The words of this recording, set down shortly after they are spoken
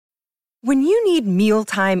When you need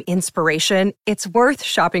mealtime inspiration, it's worth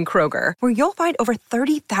shopping Kroger, where you'll find over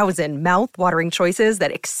 30,000 mouth-watering choices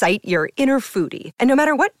that excite your inner foodie. And no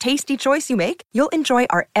matter what tasty choice you make, you'll enjoy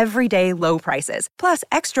our everyday low prices, plus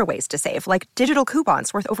extra ways to save, like digital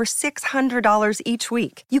coupons worth over $600 each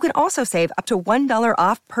week. You can also save up to $1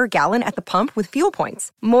 off per gallon at the pump with fuel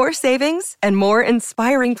points. More savings and more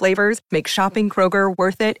inspiring flavors make shopping Kroger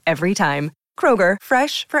worth it every time. Kroger,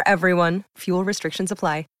 fresh for everyone. Fuel restrictions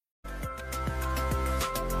apply.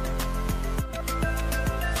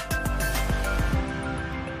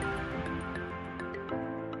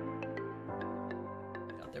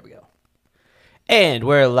 And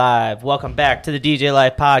we're live. Welcome back to the DJ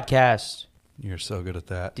Life podcast. You're so good at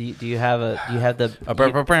that. Do you have the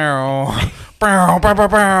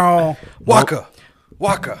Waka,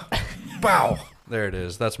 waka, bow. There it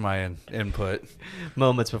is. That's my input.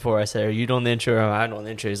 moments before I said, "Are you doing the intro?" I know the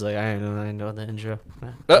intro. He's like, I know the intro.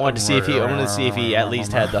 I wanted to see if he at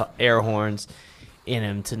least had the air horns in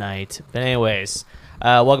him tonight. But anyways.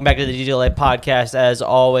 Welcome back to the DJ Life podcast. As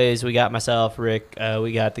always, we got myself, Rick.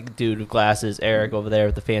 We got the dude with glasses, Eric, over there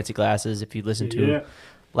with the fancy glasses, if you listened to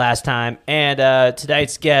last time. And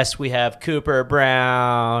tonight's guest, we have Cooper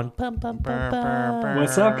Brown.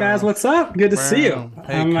 What's up, guys? What's up? Good to see you.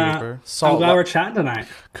 Hey, Cooper. I'm glad we're chatting tonight.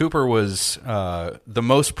 Cooper was the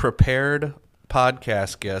most prepared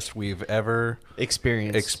podcast guest we've ever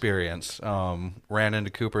experienced. Ran into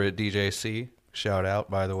Cooper at DJC. Shout out,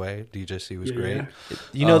 by the way. DJC was great. Yeah.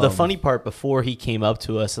 You know, the funny part, before he came up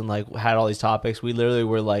to us and like had all these topics, we literally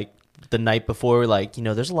were like, the night before, we're like,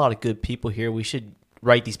 there's a lot of good people here. We should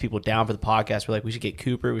write these people down for the podcast. We're like, we should get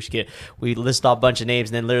Cooper. We list off a bunch of names.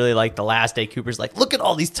 And then literally like the last day, Cooper's like, look at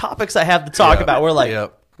all these topics I have to talk about. We're like,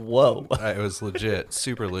 whoa. It was legit,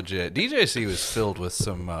 super legit. DJC was filled with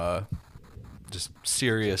some just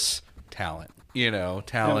serious talent.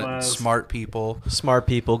 Smart people,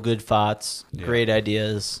 good thoughts, great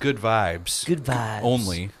ideas, good vibes.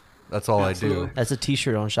 Only. That's all Absolutely. I do. That's a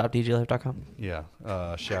t-shirt on shopdjlife.com. Yeah,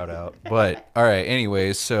 shout out. But all right,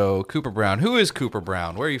 anyways, so Cooper Brown. Who is Cooper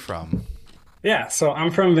Brown? Where are you from? Yeah, so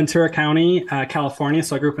I'm from Ventura County, California.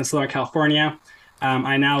 So I grew up in Southern California.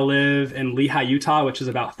 I now live in Lehi, Utah, which is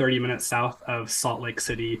about 30 minutes south of Salt Lake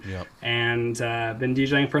City. Yep. And been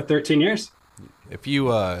DJing for 13 years. If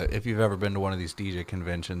you've ever been to one of these DJ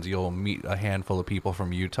conventions, you'll meet a handful of people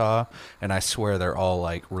from Utah, and I swear they're all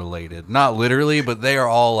like related. Not literally, but they are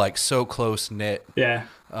all like so close knit. Yeah.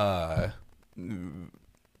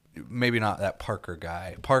 Maybe not that Parker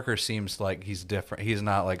guy. Parker seems like he's different. He's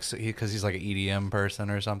not like because he's like an EDM person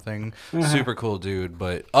or something. Super cool dude.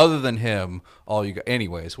 But other than him, all you got.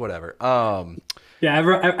 Anyways, whatever. Yeah,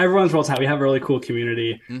 everyone's real tight. We have a really cool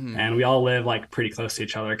community, and we all live like pretty close to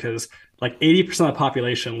each other because like 80% of the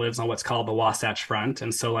population lives on what's called the Wasatch Front,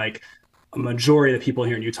 and so like a majority of the people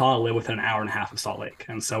here in Utah live within an hour and a half of Salt Lake,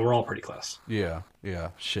 and so we're all pretty close. Yeah.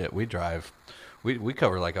 Shit, we drive. We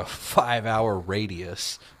cover like a 5-hour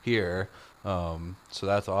radius here, so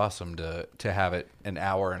that's awesome to have it an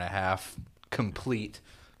hour and a half complete,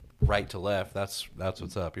 right to left. That's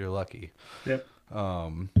what's up. You're lucky. Yep.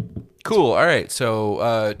 Cool. All right.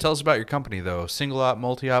 So tell us about your company, though. Single op,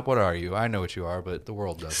 multi op. What are you? I know what you are, but the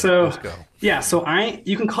world doesn't. So let's go. Yeah. So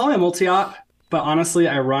you can call me a multi op, but honestly,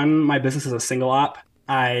 I run my business as a single op.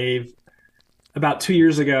 About 2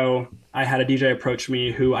 years ago, I had a DJ approach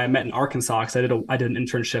me who I met in Arkansas because I did an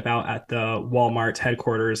internship out at the Walmart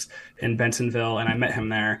headquarters in Bentonville, and I met him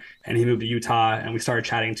there. And he moved to Utah, and we started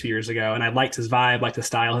chatting 2 years ago. And I liked his vibe, liked his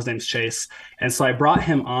style. His name's Chase, and so I brought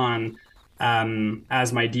him on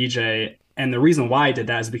as my DJ. And the reason why I did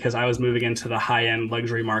that is because I was moving into the high-end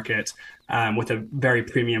luxury market with a very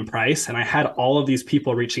premium price. And I had all of these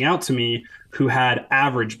people reaching out to me who had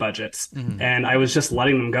average budgets. And I was just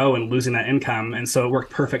letting them go and losing that income. And so it worked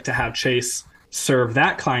perfect to have Chase serve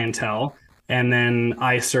that clientele. And then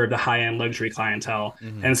I serve the high-end luxury clientele.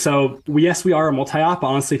 And so, yes, we are a multi-op.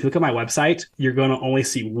 Honestly, if you look at my website, you're going to only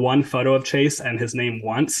see one photo of Chase and his name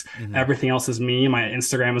once. Everything else is me. My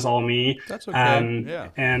Instagram is all me. That's okay. Yeah.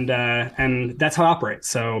 And that's how I operate.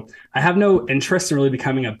 So I have no interest in really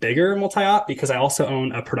becoming a bigger multi-op because I also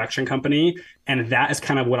own a production company. And that is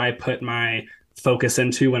kind of what I put my focus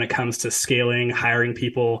into when it comes to scaling, hiring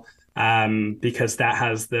people, because that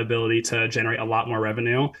has the ability to generate a lot more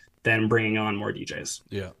revenue than bringing on more DJs.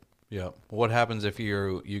 Yeah. What happens if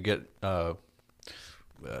you get a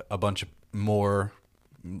bunch of more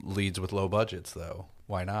leads with low budgets, though?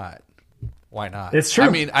 Why not? It's true. I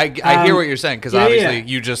mean, I hear what you're saying because obviously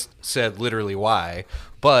you just said literally why,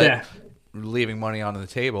 but leaving money on the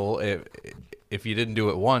table, if you didn't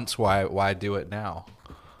do it once, why do it now?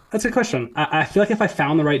 That's a good question. I feel like if I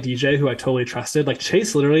found the right DJ who I totally trusted, like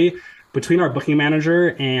Chase, literally between our booking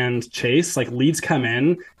manager and Chase, like leads come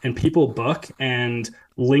in and people book and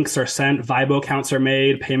links are sent, Vibo accounts are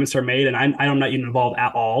made, payments are made, and I'm not even involved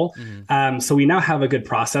at all. So we now have a good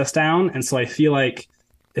process down. And so I feel like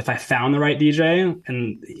if I found the right DJ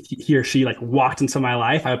and he or she like walked into my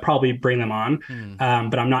life, I would probably bring them on.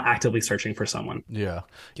 But I'm not actively searching for someone. Yeah.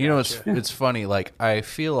 You know, it's funny. Like, I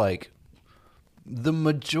feel like the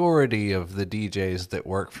majority of the DJs that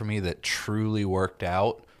work for me that truly worked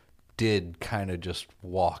out did kind of just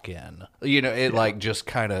walk in. You know, it like just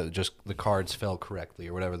kind of just the cards fell correctly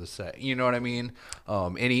or whatever the say. You know what I mean?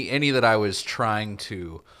 Any that I was trying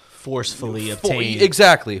to Forcefully obtain.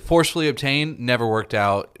 Exactly. Forcefully obtain never worked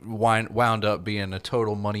out. Wound up being a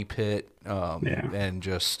total money pit and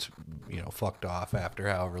just, fucked off after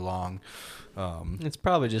however long. It's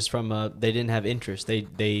probably just from they didn't have interest.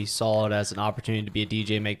 They saw it as an opportunity to be a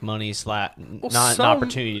DJ, make money, not an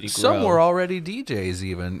opportunity to grow. Some were already DJs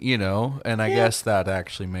even, and I guess that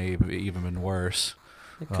actually may have even been worse.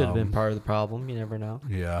 It could have been part of the problem. You never know.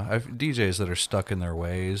 Yeah. DJs that are stuck in their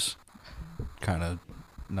ways kind of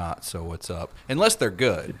not so what's up. Unless they're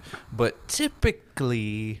good. But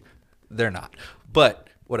typically they're not. But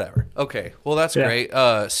whatever. Okay. Well, that's great.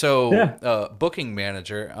 Booking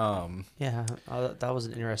manager. That was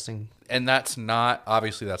an interesting. And that's not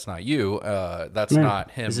you. That's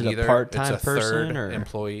not him either. Is it either. A part-time it's a person third or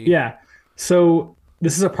employee. Yeah. So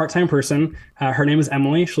this is a part-time person. Her name is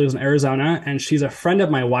Emily. She lives in Arizona, and she's a friend of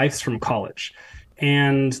my wife's from college.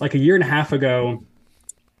 And like a year and a half ago,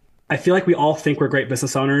 I feel like we all think we're great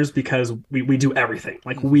business owners because we do everything.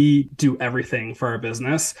 Like we do everything for our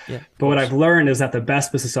business. Yeah, but what I've learned is that the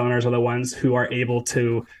best business owners are the ones who are able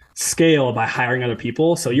to scale by hiring other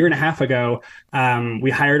people. So a year and a half ago,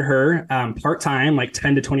 we hired her part-time, like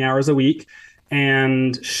 10 to 20 hours a week.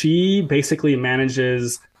 And she basically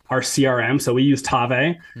manages our CRM. So we use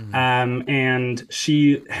Tave, and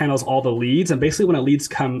she handles all the leads. And basically when a leads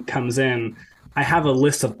comes in, I have a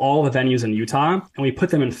list of all the venues in Utah, and we put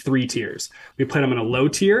them in 3 tiers. We put them in a low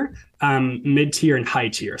tier, mid tier, and high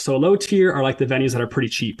tier. So a low tier are like the venues that are pretty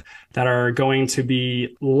cheap, that are going to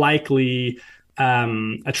be likely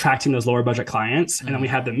attracting those lower budget clients. And then we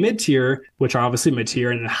have the mid tier, which are obviously mid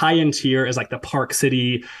tier, and the high end tier is like the Park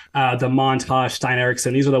City, the Montage, Stein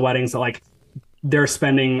Eriksen. These are the weddings that like they're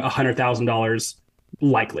spending $100,000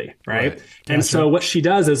 likely, right? And so what she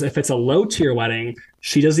does is if it's a low tier wedding,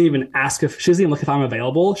 she doesn't even look if I'm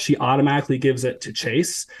available. She automatically gives it to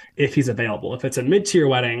Chase if he's available. If it's a mid-tier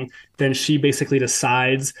wedding, then she basically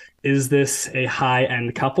decides, is this a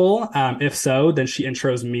high-end couple? If so, then she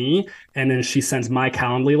intros me, and then she sends my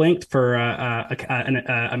Calendly link for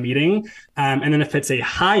a meeting. And then if it's a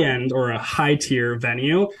high-end or a high-tier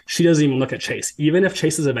venue, she doesn't even look at Chase. Even if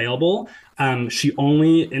Chase is available, she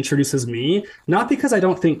only introduces me, not because I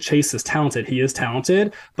don't think Chase is talented. He is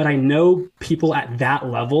talented, but I know people at that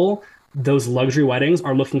level, those luxury weddings,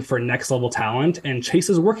 are looking for next level talent, and Chase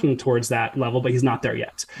is working towards that level, but he's not there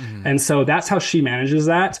yet. And so that's how she manages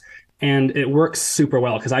that. And it works super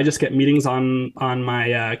well because I just get meetings on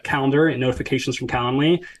my calendar and notifications from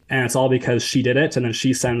Calendly, and it's all because she did it. And then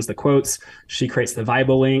she sends the quotes, she creates the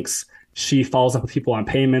Vibo links, she follows up with people on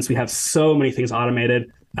payments. We have so many things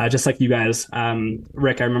automated. Just like you guys,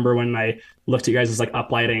 Rick, I remember when I looked at you guys as like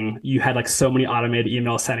Uplighting, you had like so many automated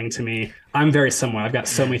emails sending to me. I'm very similar. I've got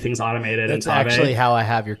so many things automated. That's actually how I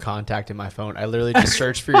have your contact in my phone. I literally just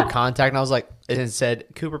searched for your contact and I was like, it said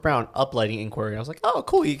Cooper Brown Uplighting inquiry. And I was like, oh,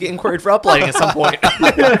 cool. You get inquired for Uplighting at some point.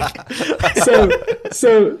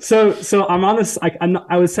 So I'm on this.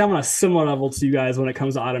 I would say I'm on a similar level to you guys when it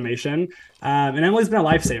comes to automation. And Emily's been a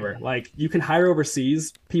lifesaver. Like you can hire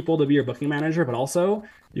overseas people to be your booking manager, but also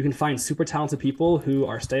you can find super talented people who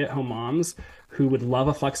are stay-at-home moms who would love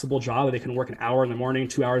a flexible job where they can work an hour in the morning,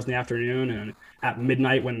 2 hours in the afternoon, and at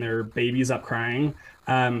midnight when their baby's up crying.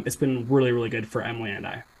 It's been really, really good for Emily and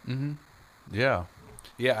I. Mm-hmm. Yeah.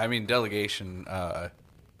 I mean, delegation.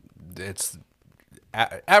 It's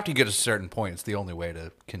after you get to a certain point, it's the only way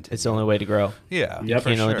to continue. It's the only way to grow. Yeah, you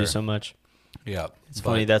can only do so much. Yeah, it's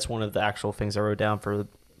funny. That's one of the actual things I wrote down for.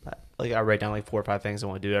 Like I write down like 4 or 5 things I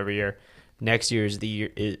want to do every year. Next year is the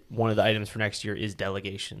year. One of the items for next year is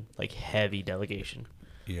delegation, like heavy delegation.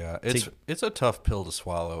 Yeah, it's a tough pill to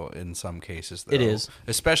swallow in some cases, though. It is,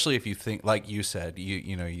 especially if you think, like you said,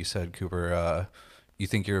 you said, Cooper, you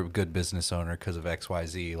think you're a good business owner because of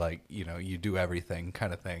XYZ, like you do everything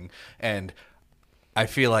kind of thing, and I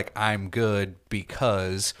feel like I'm good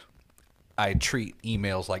because I treat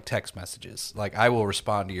emails like text messages. Like I will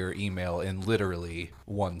respond to your email in literally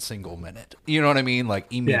 1 single minute. You know what I mean? Like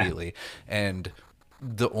immediately. Yeah. And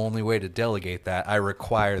the only way to delegate that. I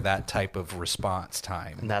require that type of response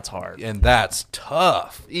time. And that's hard. And that's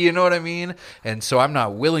tough. You know what I mean? And so I'm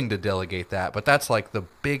not willing to delegate that, but that's like the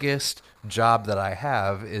biggest job that I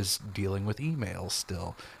have is dealing with emails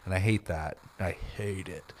still. And I hate that. I hate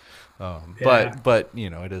it. But you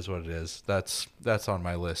know, it is what it is. That's on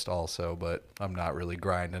my list also, but I'm not really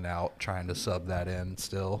grinding out trying to sub that in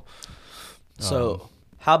still. So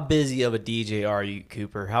how busy of a DJ are you,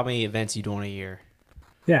 Cooper? How many events you doing a year?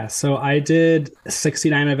 Yeah, so I did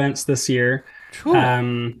 69 events this year.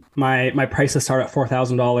 My prices start at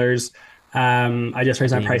 $4,000. I just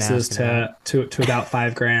raised my prices to about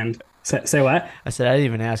 $5,000. Say what? I said I didn't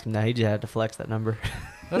even ask him that. He just had to flex that number.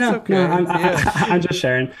 That's okay. I'm just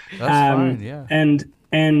sharing. That's fine, yeah. And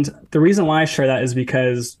the reason why I share that is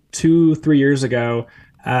because 2-3 years ago,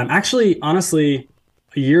 actually, honestly,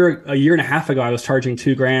 a year and a half ago, I was charging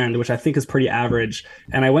 $2,000, which I think is pretty average.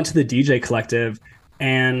 And I went to the DJ Collective,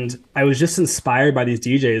 and I was just inspired by these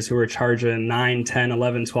DJs who were charging $9,000, $10,000,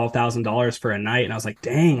 $11,000, $12,000 for a night. And I was like,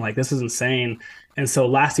 dang, like this is insane. And so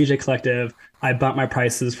last DJ Collective, I bumped my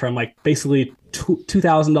prices from like basically $2,000,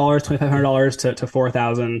 $2,500 to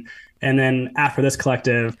 $4,000. And then after this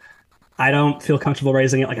collective, I don't feel comfortable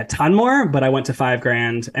raising it like a ton more, but I went to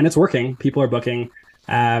 $5,000 and it's working. People are booking,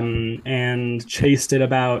 and chased it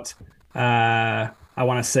about, I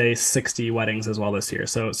want to say 60 weddings as well this year.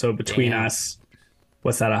 So between us,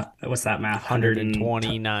 what's that math?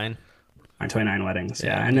 129. 29 weddings.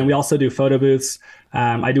 Yeah. And then we also do photo booths.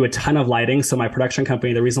 I do a ton of lighting. So my production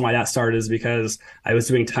company, the reason why that started is because I was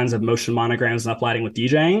doing tons of motion monograms and uplighting with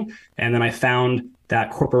DJing. And then I found that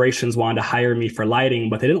corporations wanted to hire me for lighting,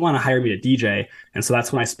 but they didn't want to hire me to DJ. And so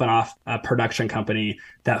that's when I spun off a production company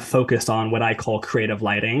that focused on what I call creative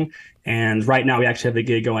lighting. And right now we actually have a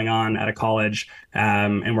gig going on at a college,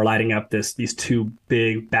 and we're lighting up these two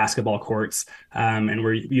big basketball courts, and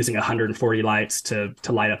we're using 140 lights to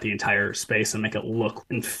light up the entire space and make it look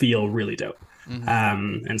and feel really dope.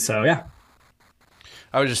 Mm-hmm. And so, yeah.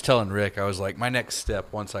 I was just telling Rick, I was like, my next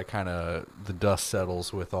step, once I the dust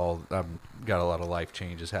settles with all, I've got a lot of life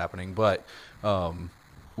changes happening, but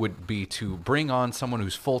would be to bring on someone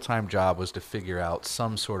whose full-time job was to figure out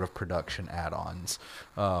some sort of production add-ons.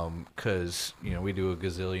 Because, you know, we do a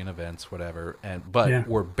gazillion events, whatever, but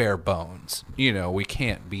we're bare bones. You know, we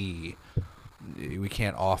can't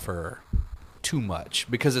offer too much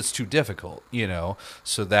because it's too difficult, you know,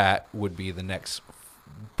 so that would be the next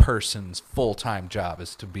person's full-time job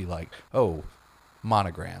is to be like, oh,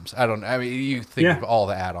 monograms. I mean, you think of all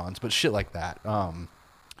the add-ons, but shit like that.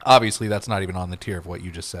 Obviously that's not even on the tier of what you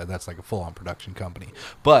just said. That's like a full-on production company.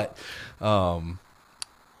 But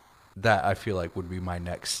that I feel like would be my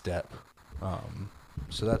next step.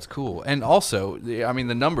 So that's cool. And also, I mean,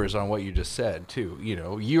 the numbers on what you just said too, you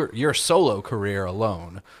know, your solo career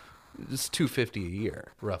alone, it's $250 a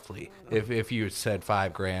year roughly. If you said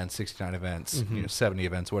 $5,000, 69 events, you know, 70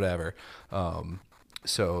 events, whatever.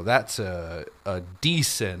 So that's a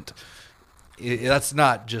decent. That's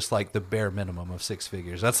not just like the bare minimum of 6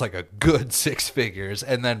 figures. That's like a good 6 figures,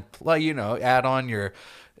 and then you know, add on your.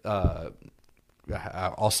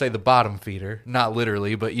 I'll say the bottom feeder, not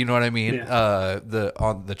literally, but you know what I mean. Yeah.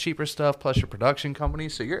 On the cheaper stuff plus your production company.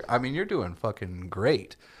 So you're doing fucking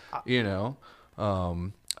great. You know.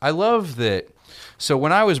 I love that. So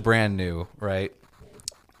when I was brand new, right,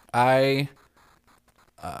 the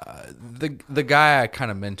guy I kind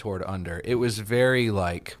of mentored under, it was very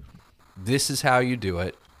like, this is how you do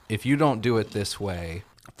it. If you don't do it this way,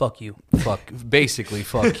 fuck you. Basically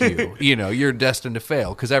fuck you. You know, you're destined to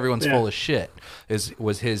fail because everyone's full of shit.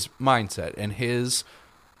 Was his mindset, and his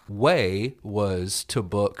way was to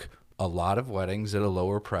book a lot of weddings at a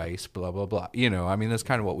lower price, blah, blah, blah. You know, I mean, that's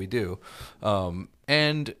kind of what we do.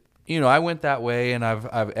 And, you know, I went that way, and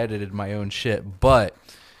I've edited my own shit, but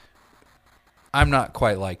I'm not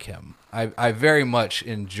quite like him. I very much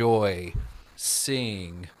enjoy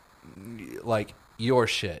seeing, like, your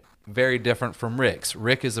shit. Very different from Rick's.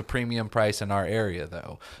 Rick is a premium price in our area,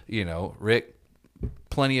 though. You know, Rick,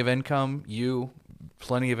 plenty of income. You,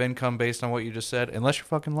 plenty of income based on what you just said. Unless you're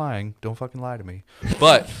fucking lying, don't fucking lie to me.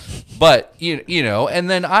 But you know, and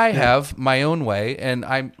then I have my own way, and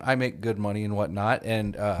I make good money and whatnot,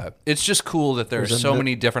 and it's just cool that there's so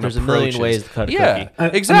many different approaches. There's a million ways to cut a cookie.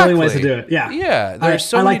 Exactly. A million ways to do it. Yeah. There's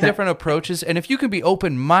so many different approaches, and if you can be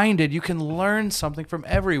open-minded, you can learn something from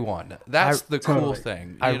everyone. That's the cool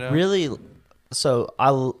thing. I love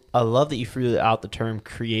that you threw out the term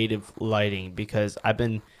creative lighting, because I've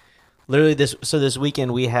been literally this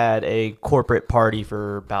weekend we had a corporate party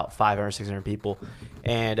for about 500, 600 people,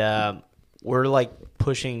 and we're like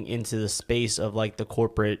pushing into the space of like the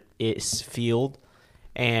corporate field,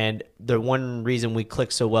 And the one reason we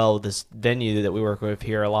click so well with this venue that we work with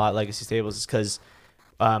here a lot, Legacy Stables, is because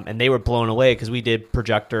and they were blown away because we did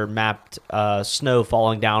projector mapped snow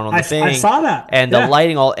falling down on the thing. I saw that, and the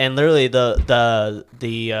lighting and literally the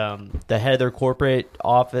head of their corporate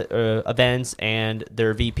office events and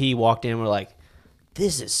their VP walked in and were like,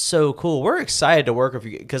 "This is so cool. We're excited to work with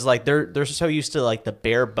you," because like they're so used to like the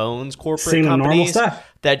bare bones corporate seeing companies the normal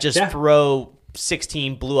stuff that just throw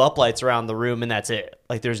 16 blue up lights around the room and that's it.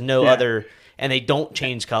 Like there's no other, and they don't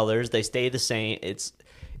change colors. They stay the same.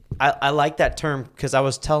 I like that term because I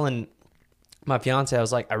was telling my fiance, I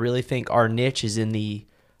was like, I really think our niche is in the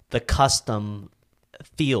custom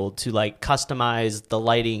field to like customize the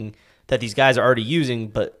lighting that these guys are already using,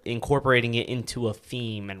 but incorporating it into a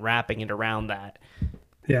theme and wrapping it around that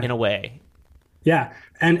in a way. Yeah.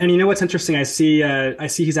 And you know what's interesting? I see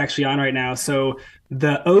he's actually on right now. So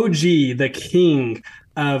the OG, the king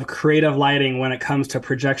of creative lighting when it comes to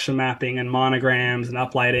projection mapping and monograms and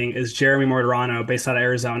uplighting is Jeremy Morderano, based out of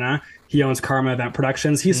Arizona. He owns Karma Event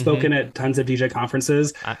Productions. He's spoken at tons of DJ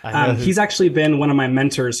conferences. He's actually been one of my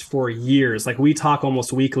mentors for years. Like we talk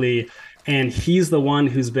almost weekly, and he's the one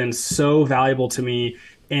who's been so valuable to me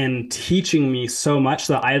in teaching me so much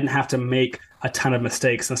that I didn't have to make a ton of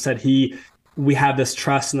mistakes. Instead, we have this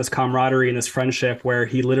trust and this camaraderie and this friendship where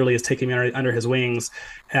he literally is taking me under his wings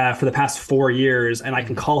for the past 4 years. And I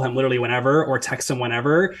can call him literally whenever or text him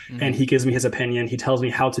whenever. And he gives me his opinion. He tells me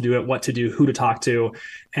how to do it, what to do, who to talk to.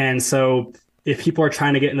 And so if people are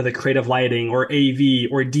trying to get into the creative lighting or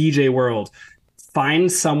AV or DJ world,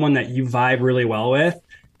 find someone that you vibe really well with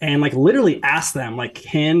and like literally ask them, like,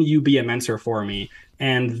 can you be a mentor for me?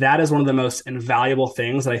 And that is one of the most invaluable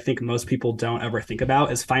things that I think most people don't ever think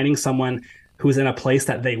about, is finding someone who's in a place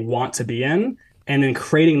that they want to be in and then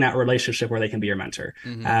creating that relationship where they can be your mentor.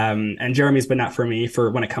 And Jeremy's been that for me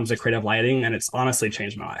for when it comes to creative lighting, and it's honestly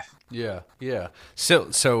changed my life. Yeah. Yeah.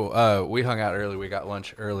 So we hung out early. We got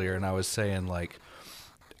lunch earlier, and I was saying, like,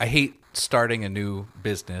 I hate starting a new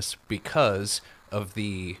business because of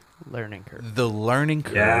the learning curve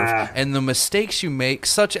and the mistakes you make.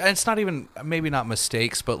 It's not even, maybe not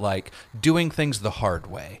mistakes, but like doing things the hard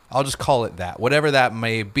way. I'll just call it that, whatever that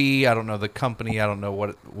may be. I don't know the company, I don't know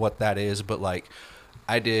what that is, but like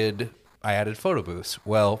I added photo booths.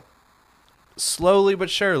 Well, slowly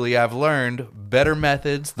but surely I've learned better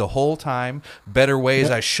methods the whole time, better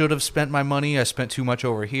ways. I should have spent my money. I spent too much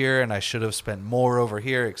over here and I should have spent more over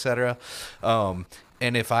here, etc.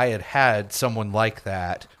 And if I had someone like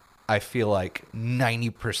that, I feel like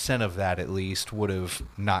 90% of that at least would have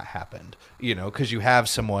not happened, because you have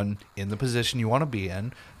someone in the position you want to be in,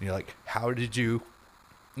 and you're like, how do you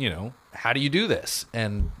do this?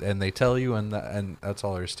 And they tell you, and that's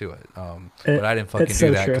all there is to it. But I didn't fucking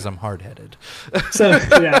do that because I'm hard-headed. So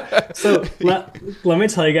let me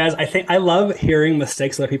tell you guys, I love hearing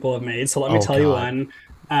mistakes that people have made. So let me tell you one.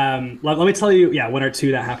 Let me tell you, one or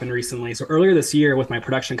two that happened recently. So earlier this year with my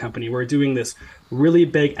production company, we're doing this really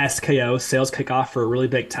big SKO, sales kickoff, for a really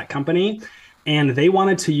big tech company. And they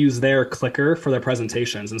wanted to use their clicker for their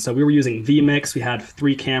presentations. And so we were using vMix. We had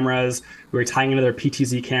 3 cameras. We were tying into their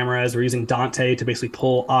PTZ cameras. We're using Dante to basically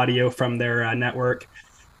pull audio from their network.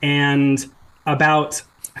 And about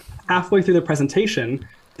halfway through the presentation,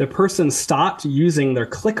 the person stopped using their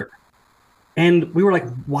clicker. And we were like,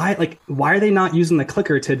 why are they not using the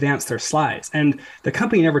clicker to advance their slides? And the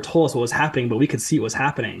company never told us what was happening, but we could see it was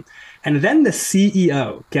happening. And then the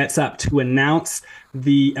CEO gets up to announce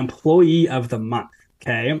the employee of the month,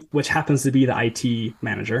 which happens to be the IT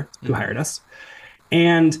manager who hired us.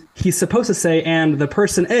 And he's supposed to say, and the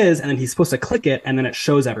person is, and then he's supposed to click it, and then it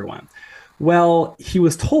shows everyone. Well, he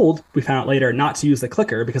was told, we found out later, not to use the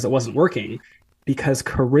clicker because it wasn't working, because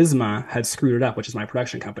Charisma had screwed it up, which is my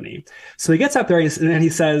production company. So he gets up there and he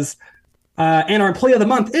says, and our employee of the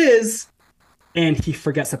month is, and he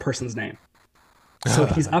forgets the person's name. So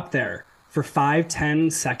he's up there for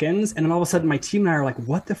 5-10 seconds. And then all of a sudden my team and I are like,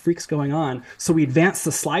 what the freak's going on? So we advance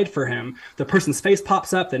the slide for him. The person's face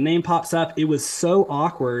pops up, the name pops up. It was so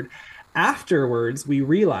awkward. Afterwards, we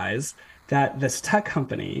realized that this tech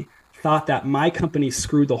company thought that my company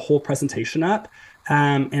screwed the whole presentation up.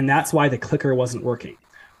 And that's why the clicker wasn't working.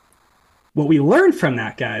 What we learned from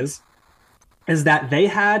that, guys, is that they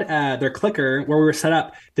had their clicker where we were set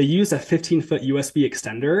up. They used a 15-foot USB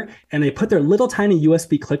extender, and they put their little tiny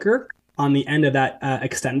USB clicker on the end of that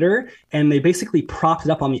extender, and they basically propped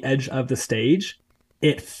it up on the edge of the stage.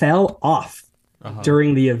 It fell off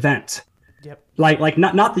during the event. Yep. Like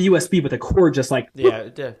not the USB, but the cord just like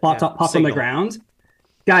popped on the ground.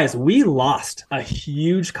 Guys, we lost a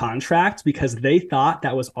huge contract because they thought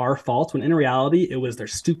that was our fault, when in reality, it was their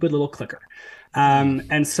stupid little clicker.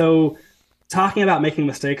 And so talking about making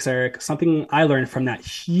mistakes, Eric, something I learned from that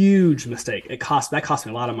huge mistake, that cost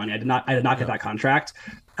me a lot of money. I did not get that contract.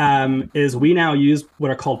 Is we now use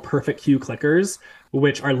what are called perfect cue clickers,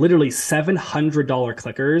 which are literally $700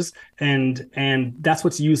 clickers, and that's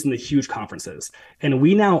what's used in the huge conferences. And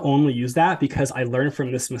we now only use that because I learned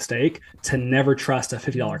from this mistake to never trust a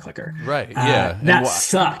 $50 clicker. Right. Yeah. That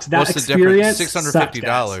sucked. That what's experience the difference?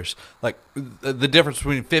 $650. Like the difference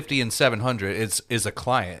between 50 and 700 is a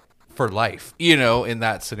client for life. In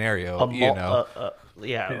that scenario.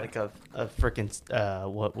 Like a freaking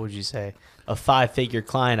what would you say? A 5-figure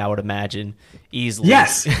client, I would imagine, easily.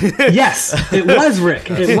 Yes, it was, Rick.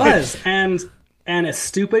 It was, and a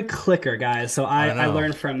stupid clicker, guys. So I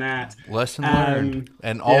learned from that. Lesson learned.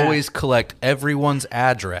 And always collect everyone's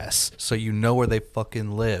address so you know where they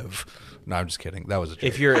fucking live. No, I'm just kidding. That was a joke.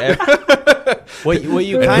 If you're what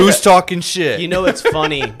you kind of, who's talking shit? It's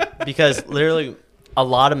funny because literally a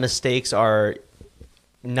lot of mistakes are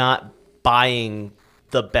not buying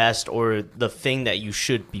the best or the thing that you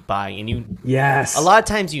should be buying, and a lot of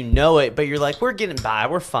times it, but you're like, we're getting by,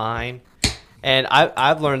 we're fine. And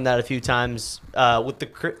I've learned that a few times with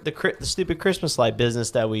the stupid Christmas light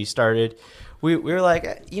business that we started. We were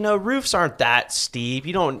like, roofs aren't that steep.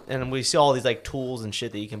 And we see all these like tools and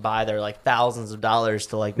shit that you can buy that are like thousands of dollars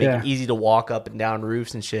to like make it easy to walk up and down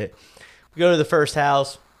roofs and shit. We go to the first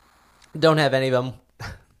house, don't have any of them.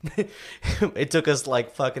 It took us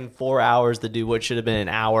like fucking 4 hours to do what should have been an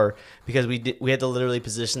hour because we had to literally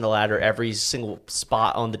position the ladder every single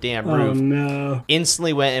spot on the damn roof. Oh no!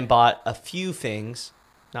 Instantly went and bought a few things,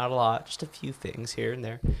 not a lot, just a few things here and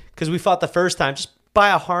there. Because we thought the first time, just buy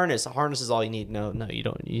a harness. A harness is all you need. No, you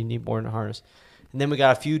don't. You need more than a harness. And then we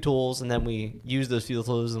got a few tools, and then we used those few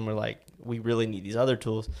tools, and we're like, we really need these other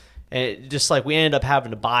tools. And it just like we ended up having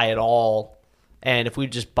to buy it all. And if we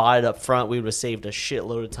just bought it up front, we would have saved a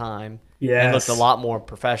shitload of time. Yes. And looked a lot more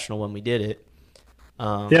professional when we did it.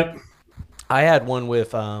 Yep. I had one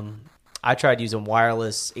with, I tried using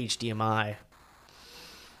wireless HDMI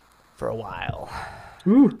for a while.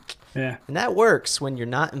 Ooh. Yeah. And that works when you're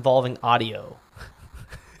not involving audio.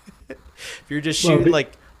 If you're just shooting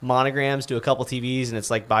like monograms to a couple TVs and it's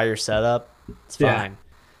like by your setup, it's fine.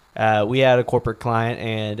 We had a corporate client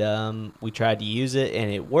and we tried to use it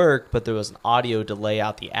and it worked, but there was an audio delay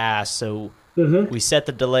out the ass. So we set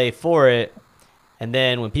the delay for it. And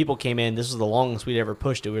then when people came in, this was the longest we'd ever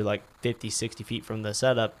pushed it. We were like 50, 60 feet from the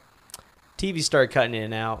setup. TV started cutting in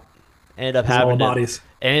and out. Ended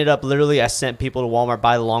up literally, I sent people to Walmart,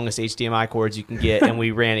 buy the longest HDMI cords you can get. And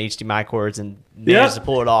we ran HDMI cords and managed to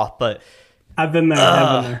pull it off. But I've been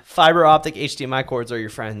there. Fiber optic HDMI cords are your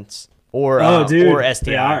friends. Or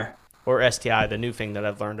STI. Or STI, the new thing that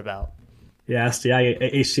I've learned about. Yeah, STI,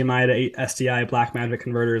 HDMI to STI Blackmagic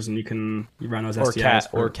converters, and you run those STIs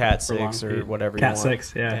or Cat 6 or whatever you want. Cat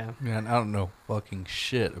 6, yeah. Man, I don't know fucking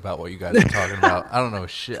shit about what you guys are talking about. I don't know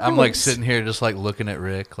shit. I'm like sitting here just like looking at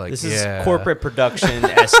Rick like, this is corporate production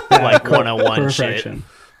like 101 shit.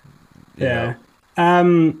 Yeah. Let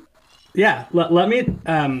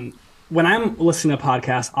me... when I'm listening to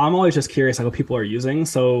podcasts, I'm always just curious like what people are using.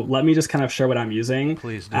 So let me just kind of share what I'm using.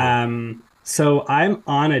 Please do. So I'm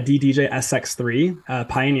on a DDJ SX3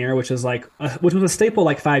 Pioneer, which was a staple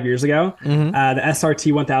like 5 years ago. The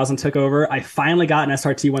SRT 1000 took over. I finally got an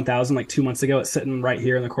SRT 1000 like 2 months ago. It's sitting right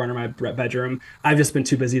here in the corner of my bedroom. I've just been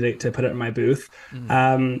too busy to put it in my booth.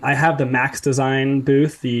 I have the Max Design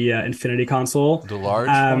booth, the Infinity console. The large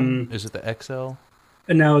one? Is it the XL?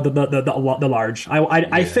 No, the large.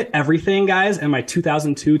 I fit everything, guys, in my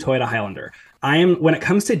 2002 Toyota Highlander. When it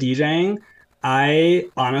comes to DJing, I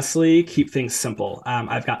honestly keep things simple.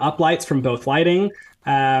 I've got uplights from both lighting.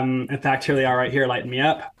 In fact, here they are right here, lighting me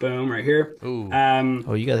up. Boom, right here. Ooh.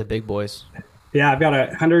 You got the big boys. Yeah, I've got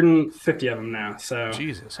 150 of them now. So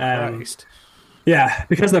Jesus Christ. Yeah,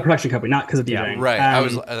 because of the production company, not because of DJing. Yeah,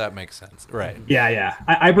 right. That makes sense. Right. Yeah.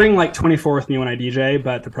 I bring like 24 with me when I DJ,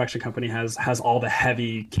 but the production company has all the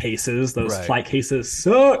heavy cases. Those flight cases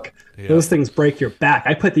suck. Yeah. Those things break your back.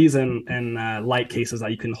 I put these in light cases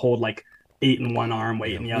that you can hold like 8 in one arm,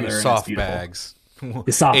 weight in the other. Soft bags.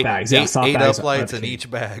 Soft bags. Yeah, soft bags. 8 uplights in each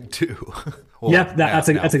bag too. Well, yep, that's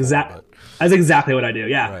exactly what I do.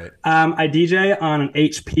 Yeah. Right. I DJ on an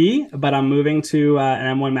HP, but I'm moving to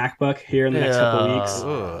an M1 MacBook here in the next couple of weeks.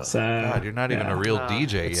 Ugh. So God, you're not even a real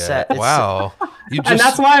DJ yet. Sad. Wow. And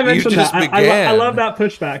that's why I mentioned that. I love that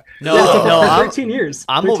pushback. No, 13 years.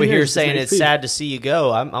 I'm over here saying it's sad to see you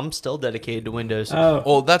go. I'm still dedicated to Windows.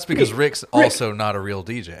 Well, that's because Rick's also not a real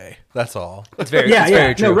DJ. That's all. It's very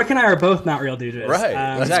true. No, Rick and I are both not real DJs. Right.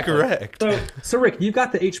 That's correct. So Rick, you've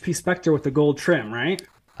got the HP Spectre with the gold trim, right?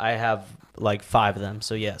 I have like 5 of them.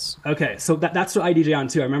 So yes, Okay, so that's what I DJ on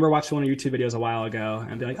too. I remember watching one of your YouTube videos a while ago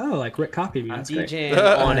and be like, oh, like Rick copied me. I'm That's great.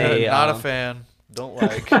 DJing on a Not a fan. Don't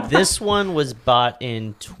like. This one was bought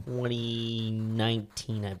in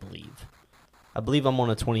 2019, I believe. I believe I'm on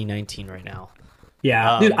a 2019 right now.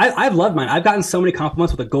 Yeah, dude, I've loved mine. I've gotten so many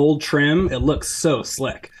compliments with a gold trim. It looks so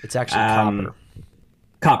slick. It's actually copper.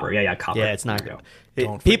 Copper, yeah, copper. Yeah, it's not There you good.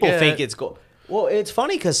 Don't People forget. think it's gold. Well, it's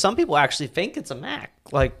funny because some people actually think it's a Mac.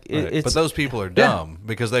 Like, Right. it's But those people are dumb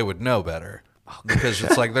because they would know better. Because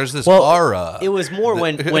it's like there's this well, aura. It was more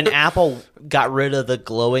when Apple got rid of the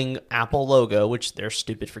glowing Apple logo, which they're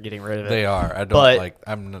stupid for getting rid of it. They are. I don't But like.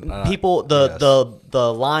 I'm not, people yes.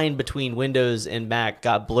 the line between Windows and Mac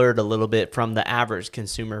got blurred a little bit from the average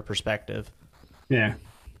consumer perspective. Yeah,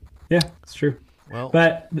 it's true. Well,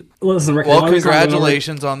 But listen, Rick. the well, only reason I'm going over-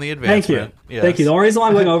 congratulations on the Thank advancement. you. Yes. Thank you. The only reason why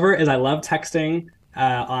I'm going over is I love texting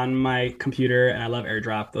on my computer and I love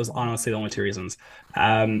AirDrop. Those are honestly the only 2 reasons.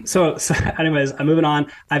 So anyways, I'm moving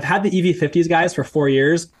on. I've had the EV50s guys for 4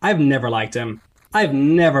 years. I've never liked them. I've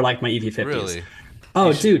never liked my EV50s. Really? Oh,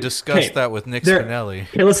 You should dude. discuss okay, that with Nick they're- Spinelli.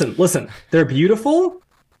 Hey, listen. They're beautiful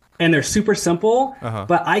and they're super simple, Uh-huh.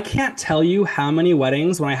 but I can't tell you how many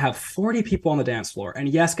weddings when I have 40 people on the dance floor. And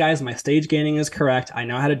yes, guys, my stage gaining is correct. I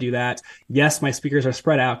know how to do that. Yes, my speakers are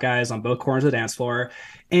spread out, guys, on both corners of the dance floor.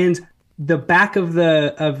 And the back of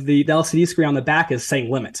the LCD screen on the back is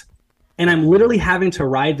saying limit. And I'm literally having to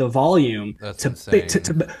ride the volume That's to insane.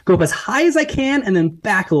 go up as high as I can and then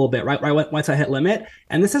back a little bit, right once I hit limit.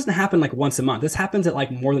 And this doesn't happen like once a month. This happens at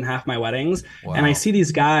like more than half my weddings. Wow. And I see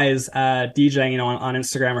these guys DJing, on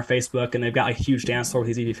Instagram or Facebook, and they've got a huge dance floor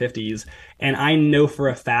with these EV50s. And I know for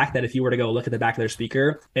a fact that if you were to go look at the back of their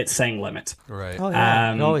speaker, it's saying limit. Right. Oh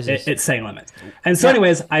yeah, it always is. It's saying limit. And so,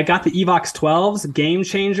 anyways, I got the Evox 12s, game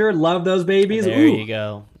changer. Love those babies. There Ooh. you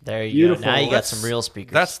go. There you Beautiful. go. Now you got That's- some real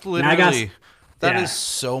speakers. That's Now I got- literally. That is yeah.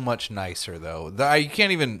 so much nicer, though. You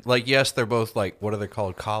can't even like. Yes, they're both like what are they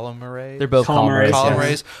called? Column arrays. They're both Column column arrays, arrays. column yes.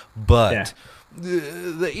 arrays, but Yeah.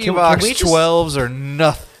 the Can Evox we just- 12s are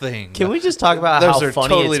nothing. Can we just talk about Those how are funny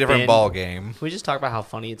totally it's different been? ball game. Can we just talk about how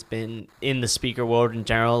funny it's been in the speaker world in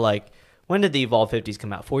general? Like, when did the Evolve 50s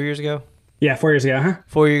come out? 4 years ago? Yeah, 4 years ago, huh?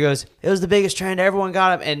 4 years ago. It was the biggest trend. Everyone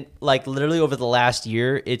got them. And, like, literally over the last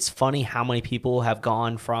year, it's funny how many people have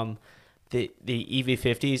gone from the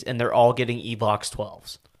EV50s and they're all getting Evox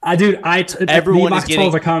 12s. Everyone the is Evox getting-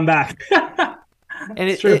 12s are coming back.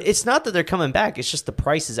 And true. it's not that they're coming back. It's just the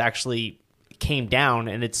prices actually came down,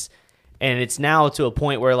 and it's now to a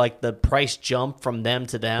point where like the price jump from them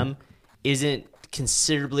to them isn't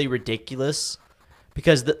considerably ridiculous,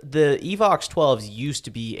 because the Evox 12s used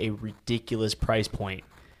to be a ridiculous price point.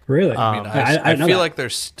 Really? I mean, I didn't know feel that. like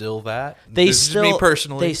there's still that. They This is me still-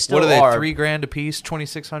 personally. they still what are they? are. $3,000 a piece,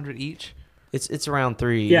 2,600 each. It's around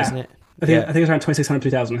 3, Yeah. isn't it? I think it's around 2,600,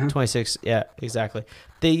 2,000, huh? 26. Yeah, exactly.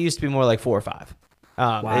 They used to be more like 4 or 5.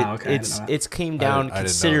 Wow, okay, I didn't know that. It's came down I didn't know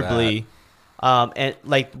considerably. And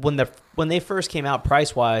like when they first came out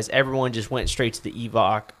price wise, everyone just went straight to the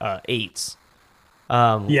Evox 8s.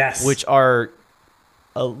 Yes. Which are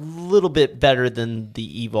a little bit better than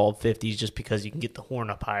the Evolve 50s just because you can get the horn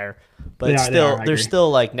up higher. But They it's are, still I they're agree.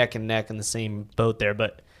 still like neck and neck in the same boat there.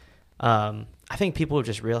 But I think people have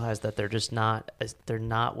just realized that they're just not they're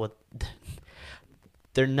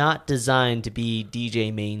not designed to be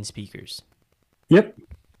DJ main speakers. Yep.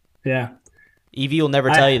 Yeah. EV will never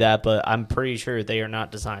tell you that, but I'm pretty sure they are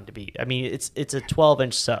not designed to be. I mean, it's a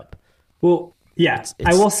 12-inch sub. Well, yeah, It's-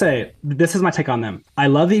 I will say this is my take on them. I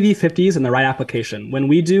love EV50s in the right application. When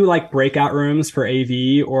we do like breakout rooms for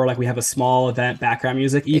AV or like we have a small event background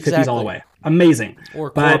music, EV50s all the Exactly. way, amazing.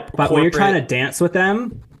 Or but when you're trying to corporate- dance with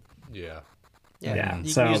them, Yeah. Yeah, you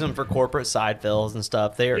so- can use them for corporate side fills and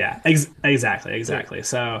stuff. They're yeah, exactly.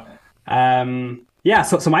 So, yeah,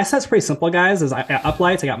 so my set's pretty simple, guys. Is I got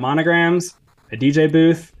uplights, I got monograms, a DJ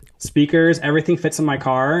booth, speakers, everything fits in my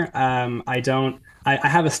car. I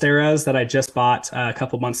have Asteras that I just bought a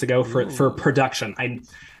couple months ago for production.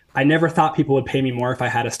 I never thought people would pay me more if I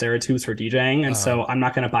had Astera tubes for DJing, and so I'm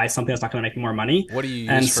not going to buy something that's not going to make me more money. What do you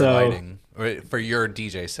And use for so, lighting? Or for your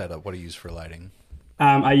DJ setup, what do you use for lighting?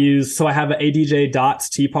 I have an ADJ Dots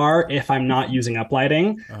T-Bar if I'm not using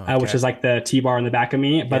uplighting, okay. which is like the T-bar in the back of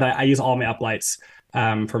me, but I use all my uplights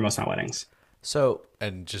for most of my weddings. so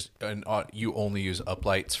And you only use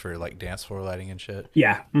uplights for like dance floor lighting and shit?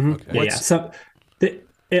 Yeah. Mhm. Okay. Yeah. So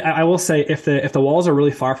I will say if the walls are really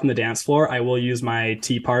far from the dance floor, I will use my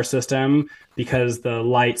T-Par system because the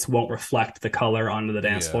lights won't reflect the color onto the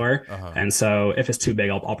dance Yeah. floor. And so if it's too big,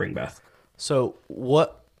 I'll bring both. So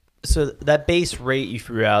that base rate you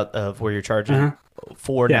threw out of where you're charging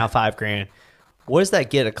 $4 Yeah. now $5,000. What does that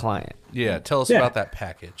get a client? Yeah, tell us Yeah. about that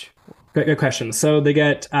package. Good question. So they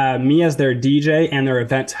get me as their DJ and their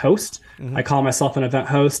event host. I call myself an event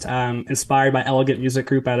host, inspired by Elegant Music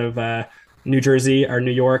Group out of New Jersey or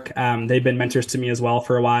New York. They've been mentors to me as well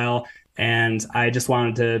for a while. And I just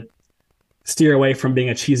wanted to steer away from being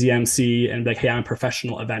a cheesy MC and be like, hey, I'm a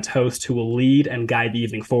professional event host who will lead and guide the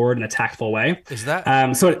evening forward in a tactful way. Is that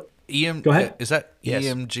Go ahead. Is that Yes.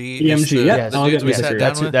 EMG? EMG, It's the, yeah. the I'll dudes get we music sat group.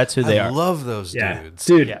 down That's with? who they I are. love those Yeah, dudes.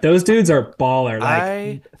 dude, Yeah. those dudes are baller. Like,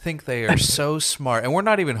 I think they are so smart, and we're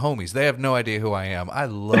not even homies. They have no idea who I am. I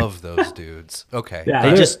love those dudes. Okay,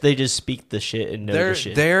 Yeah. They just speak the shit and know the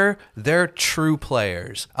shit. they're true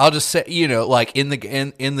players. I'll just say, like in the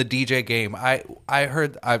DJ game, I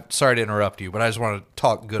heard. I'm sorry to interrupt you, but I just want to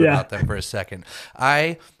talk good Yeah. about them for a second.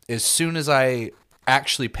 As soon as I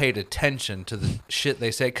actually paid attention to the shit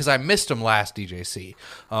they say, because I missed them last DJC.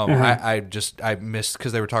 I missed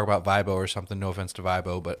because they were talking about Vibo or something. No offense to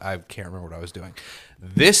Vibo, but I can't remember what I was doing.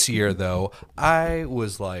 This year though, I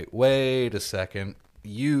was like, wait a second.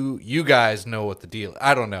 You guys know what the deal.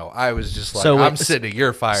 I don't know. I was just like, I'm sitting at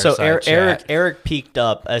your fireside chat. Eric peaked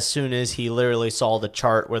up as soon as he literally saw the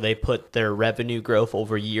chart where they put their revenue growth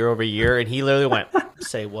over year, and he literally went,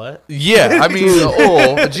 "Say what?" Yeah, I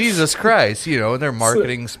mean, Jesus Christ, and they're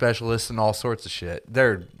marketing specialists and all sorts of shit.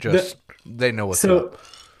 They're just they know what's up.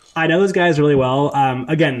 I know those guys really well.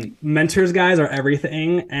 Again, mentors guys are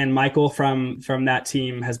everything, and Michael from that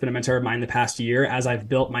team has been a mentor of mine the past year as I've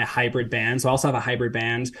built my hybrid band. So I also have a hybrid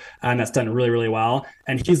band that's done really, really well,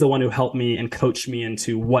 and he's the one who helped me and coached me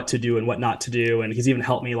into what to do and what not to do, and he's even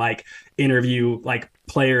helped me interview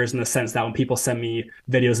players in the sense that when people send me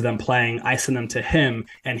videos of them playing, I send them to him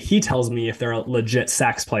and he tells me if they're a legit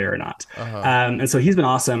sax player or not. And so he's been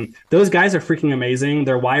awesome. Those guys are freaking amazing.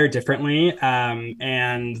 They're wired differently,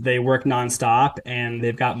 and they work nonstop, and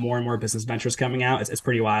they've got more and more business ventures coming out. It's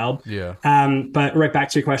pretty wild. Yeah. But right back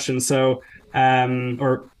to your question. So,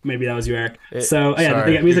 or maybe that was you, Eric. They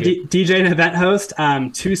get me as a DJ and event host,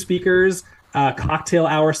 2 speakers, cocktail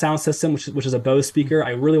hour sound system, which is a Bose speaker. I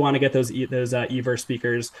really want to get those Everse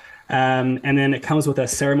speakers. And then it comes with a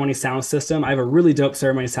ceremony sound system. I have a really dope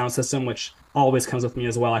ceremony sound system, which always comes with me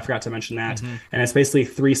as well. I forgot to mention that. And it's basically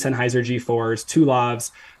 3 Sennheiser G4s, 2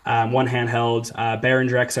 lavs, 1 handheld,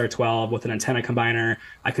 Behringer XR12 with an antenna combiner.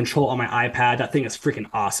 I control it on my iPad. That thing is freaking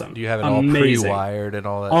awesome. Do you have it Amazing. all pre-wired and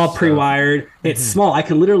all that? All stuff? pre-wired. It's small. I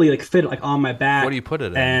can literally fit it on my back. What do you put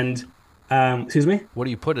it in? And excuse me? What do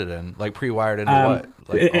you put it in? Pre-wired into what?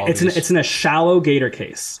 It's in a shallow gator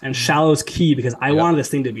case, and shallow is key because I wanted this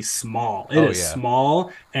thing to be small. It is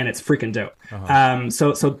small and it's freaking dope.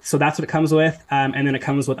 So that's what it comes with, and then it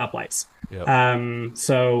comes with uplights. Yep.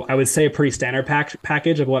 So I would say a pretty standard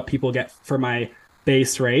package of what people get for my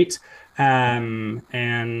base rate. I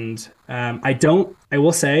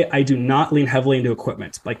will say I do not lean heavily into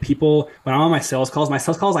equipment. Like people, when I'm on my sales calls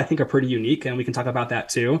I think are pretty unique, and we can talk about that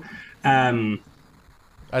too.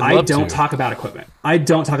 I don't talk about equipment. I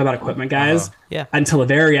don't talk about equipment, guys. Until the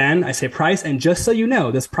very end, I say price. And just so you know,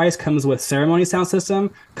 this price comes with ceremony sound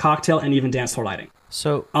system, cocktail, and even dance floor lighting.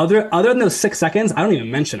 So other than those 6 seconds, I don't even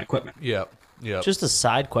mention equipment. Yep. Just a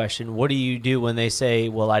side question. What do you do when they say,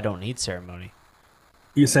 well, I don't need ceremony?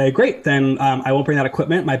 You say, great, then I won't bring that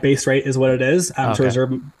equipment. My base rate is what it is to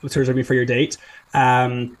reserve me for your date.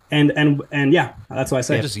 And yeah, that's what I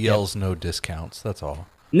say. It just yells no discounts. That's all.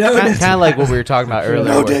 No, kind of like what we were talking about earlier.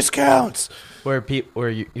 No discounts. Where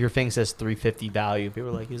your thing says $350 value. People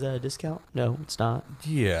are like, is that a discount? No, it's not.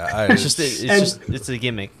 Yeah, it's a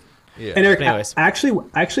gimmick. Yeah. And Eric, anyways. I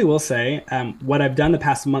actually will say what I've done the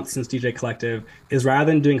past month since DJ Collective is rather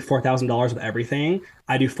than doing $4,000 with everything,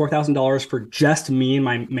 I do $4,000 for just me and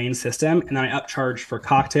my main system, and then I upcharge for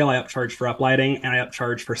cocktail, I upcharge for uplighting, and I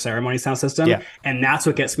upcharge for ceremony sound system, and that's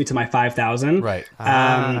what gets me to my $5,000. Right.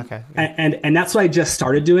 Okay. And that's what I just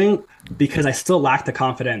started doing because I still lack the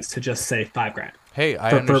confidence to just say $5,000. Hey,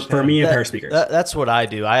 I understand. For me and pair of speakers. That's what I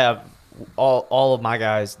do. I have all of my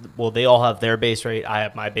guys. Well, they all have their base rate. I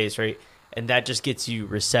have my base rate, and that just gets you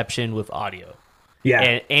reception with audio.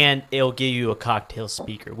 Yeah, and it'll give you a cocktail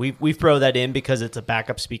speaker. We throw that in because it's a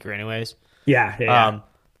backup speaker, anyways. Yeah.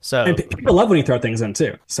 So and people love when you throw things in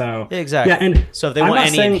too. So exactly. Yeah, and so if they want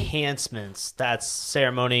any enhancements, that's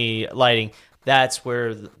ceremony lighting. That's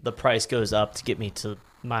where the price goes up to get me to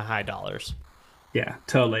my high dollars. Yeah,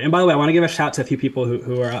 totally. And by the way, I want to give a shout to a few people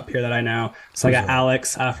who are up here that I know. So I got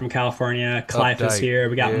Alex from California. Clive is here.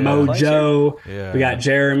 We got Mojo. Yeah. We got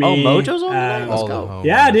Jeremy. Oh, Mojo's on there? Let's go.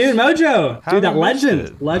 Yeah, dude, Mojo. Dude, that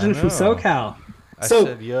Legend from SoCal. I So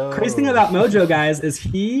said, yo. crazy thing about Mojo, guys, is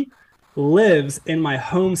he lives in my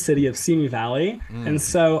home city of Simi Valley. And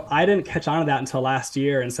so I didn't catch on to that until last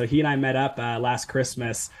year. And so he and I met up last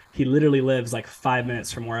Christmas. He literally lives like 5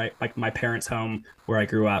 minutes from where my parents' home where I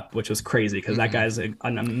grew up, which was crazy because that guy's an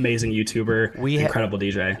amazing YouTuber, incredible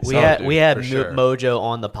DJ. We had sure. Mojo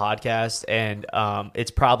on the podcast, and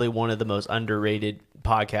it's probably one of the most underrated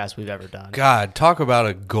podcasts we've ever done. God, talk about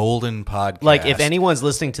a golden podcast. Like, if anyone's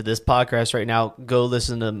listening to this podcast right now, go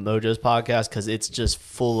listen to Mojo's podcast because it's just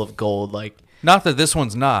full of gold. Like, not that this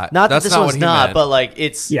one's not. not that That's this not one's what he not, meant. but like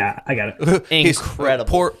it's Yeah, I got it. He's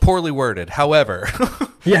incredible. poorly worded. However,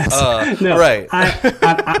 Yes. No. right.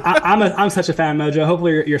 I'm such a fan of Mojo.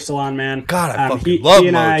 Hopefully you're still on, man. God, I fucking love he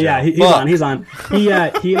and I, Mojo. yeah, he's Fuck. on. He's on. He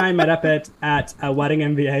and I met up at a Wedding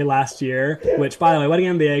MBA last year. Which, by the way, Wedding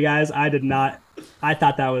MBA guys, I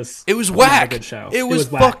thought that was It was not whack. a good show. It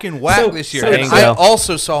was whack. fucking whack So- this year. so- And so- I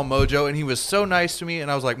also saw Mojo, and he was so nice to me,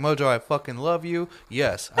 and I was like, Mojo, I fucking love you.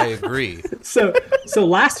 Yes, I agree. so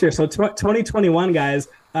last year, 2021, guys,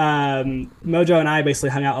 Mojo and I basically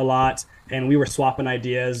hung out a lot, and we were swapping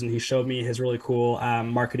ideas, and he showed me his really cool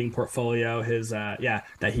marketing portfolio,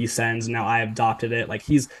 that he sends. Now I adopted it. Like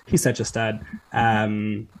he's such a stud,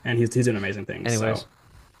 and he's doing amazing things. Anyways. So,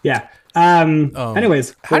 yeah.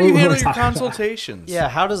 Anyways, How do you what handle were we your talking about? – consultations? yeah,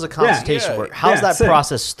 how does a consultation yeah, work? How does yeah, that so-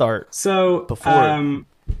 process start? So Before.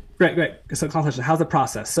 great. So consultation. How's the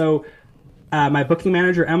process? So my booking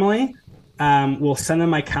manager Emily will send them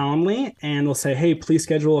my Calendly, and they'll say, "Hey, please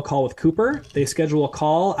schedule a call with Cooper." They schedule a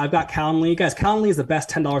call. I've got Calendly, guys. Calendly is the best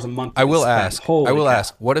 $10 a month. I will to spend. ask. Holy I will cow.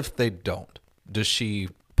 ask. What if they don't? Does she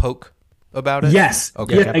poke about it? Yes.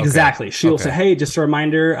 Okay. Yeah, Okay. exactly. She will Okay. say, "Hey, just a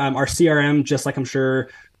reminder. Our CRM, just like I'm sure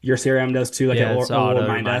your CRM does too, like Yeah, it it's will auto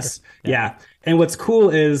remind reminder. us." Yeah. And what's cool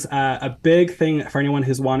is a big thing for anyone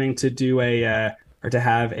who's wanting to do or to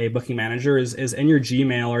have a booking manager is in your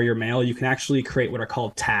Gmail or your mail, you can actually create what are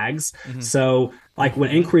called tags. So like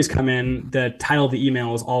when inquiries come in, the title of the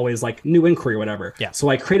email is always like new inquiry or whatever. Yeah. So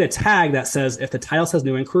I create a tag that says if the title says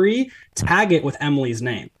new inquiry, tag it with Emily's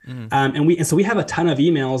name. And so we have a ton of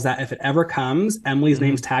emails that if it ever comes, Emily's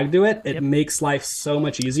name's tagged to it. It makes life so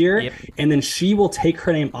much easier. Yep. And then she will take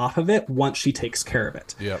her name off of it once she takes care of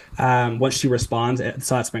it. Yep. Once she responds.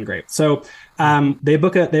 So that's been great. So they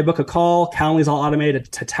book a call. Calendly's all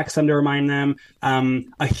automated to text them to remind them.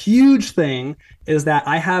 A huge thing is that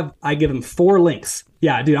I give them 4 links.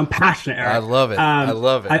 Yeah, dude, I'm passionate, Eric. I love it. I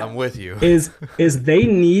love it. I'm with you. is they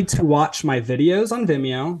need to watch my videos on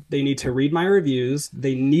Vimeo. They need to read my reviews.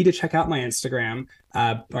 They need to check out my Instagram.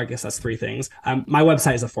 Or I guess that's 3 things. My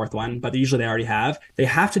website is the 4th one, but usually they already have. They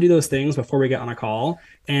have to do those things before we get on a call,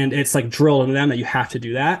 and it's like drilled into them that you have to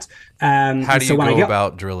do that. How do you go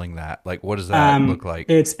about drilling that? Like, what does that look like?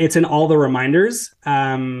 It's in all the reminders,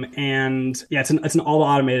 and yeah, it's in all the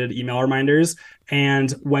automated email reminders.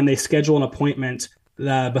 And when they schedule an appointment,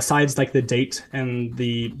 besides like the date and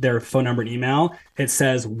their phone number and email, it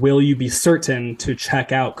says, "Will you be certain to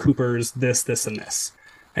check out Cooper's this, and this?"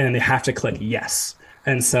 And then they have to click yes.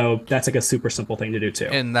 And so that's like a super simple thing to do too.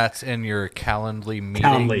 And that's in your Calendly meeting.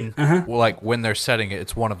 Calendly, Well, like when they're setting it,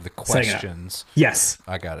 it's one of the questions. Yes.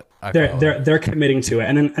 I got it. I follow it. They're committing to it.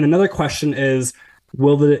 And then another question is,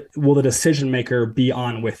 will the decision maker be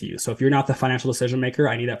on with you? So if you're not the financial decision maker,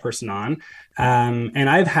 I need that person on. And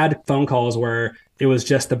I've had phone calls where it was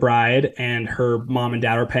just the bride and her mom and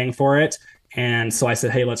dad are paying for it. And so I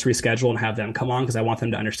said, hey, let's reschedule and have them come on because I want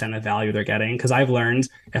them to understand the value they're getting. Because I've learned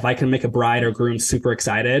if I can make a bride or groom super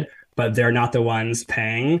excited, but they're not the ones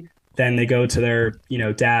paying, then they go to their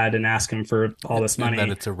dad and ask him for all this money. And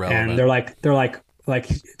then it's irrelevant. And they're like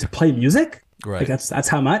to play music. Right. Like that's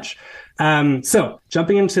how much. So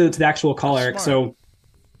jumping into the actual call, Eric. So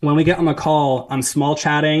when we get on the call, I'm small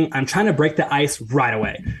chatting. I'm trying to break the ice right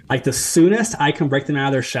away. Like the soonest I can break them out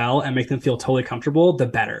of their shell and make them feel totally comfortable, the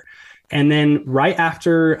better. And then right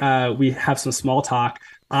after we have some small talk,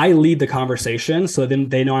 I lead the conversation. So then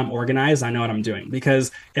they know I'm organized. I know what I'm doing.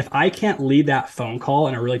 Because if I can't lead that phone call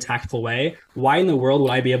in a really tactful way, why in the world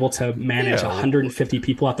would I be able to manage 150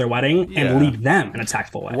 people at their wedding and lead them in a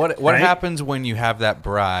tactful way? What right? happens when you have that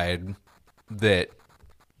bride that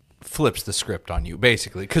flips the script on you,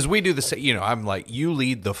 basically? Because we do the same. I'm like, you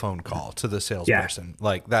lead the phone call to the salesperson.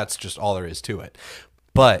 Like that's just all there is to it.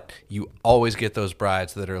 But you always get those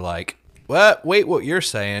brides that are like, wait, what you're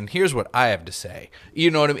saying, here's what I have to say. You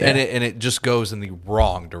know what I mean? Yeah. And it just goes in the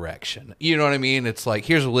wrong direction. You know what I mean? It's like,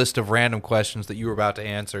 here's a list of random questions that you were about to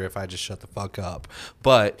answer if I just shut the fuck up.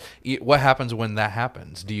 But what happens when that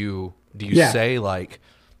happens? Do you say like,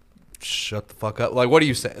 shut the fuck up? Like, what do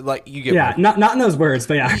you say? Like, you get not in those words,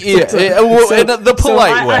 but in the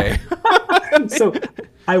polite way. So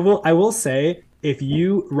I will say if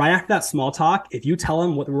you, right after that small talk, if you tell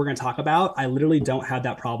them what we're going to talk about, I literally don't have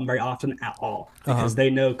that problem very often at all, because they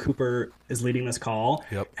know Cooper is leading this call.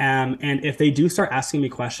 Yep. And if they do start asking me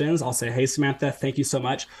questions, I'll say, hey, Samantha, thank you so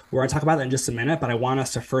much. We're going to talk about that in just a minute, but I want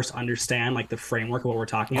us to first understand like the framework of what we're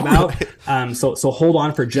talking about. So hold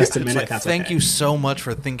on for just a minute. Like, if that's thank okay. you so much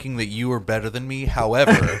for thinking that you were better than me.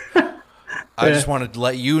 However, I just wanted to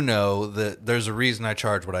let you know that there's a reason I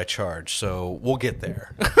charge what I charge. So we'll get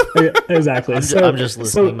there. Exactly. I'm just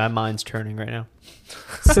listening. My mind's turning right now.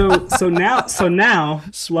 So now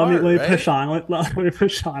Smart, let me right? push on. Let me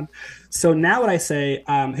push on. So now what I say,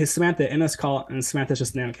 hey Samantha, in this call, and Samantha's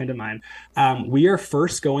just the name that came to mind. We are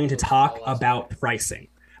first going to talk about pricing.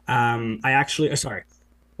 Sorry,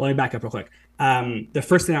 let me back up real quick. The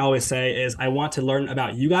first thing I always say is I want to learn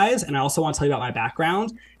about you guys, and I also want to tell you about my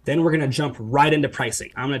background. Then we're going to jump right into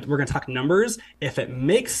pricing. We're going to talk numbers. If it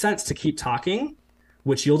makes sense to keep talking,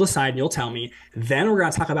 which you'll decide and you'll tell me, then we're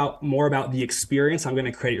going to talk more about the experience I'm going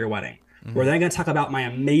to create at your wedding. We're then going to talk about my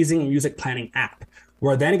amazing music planning app.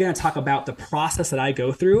 We're then going to talk about the process that I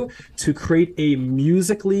go through to create a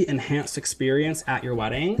musically enhanced experience at your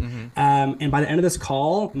wedding. And by the end of this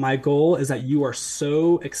call, my goal is that you are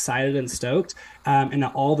so excited and stoked, and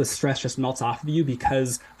that all the stress just melts off of you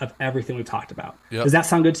because of everything we've talked about. Yep. Does that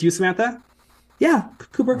sound good to you, Samantha? Yeah,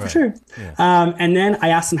 Cooper, for sure. Yeah. And then I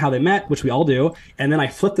ask them how they met, which we all do. And then I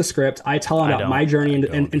flip the script. I tell them about my journey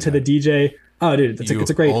into the DJ. Oh, dude, it's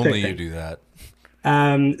a great only thing. you do that.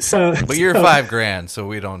 But you're $5,000, so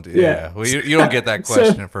we don't do. Yeah, well, you don't get that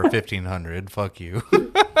question for $1,500. Fuck you.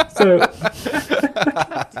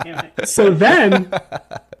 So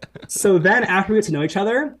then after we get to know each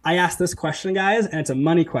other, I ask this question, guys, and it's a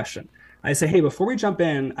money question. I say, hey, before we jump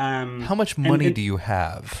in, how much money do you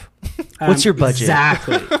have? What's your budget?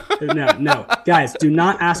 Exactly. No, guys, do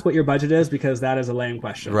not ask what your budget is, because that is a lame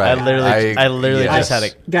question. Right. I literally just had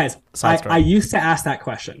a Guys, side story. I used to ask that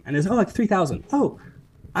question, and it's like 3,000. Oh,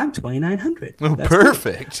 I'm 2,900. Oh, That's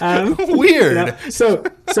perfect. cool. Weird. You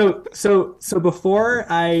know, so before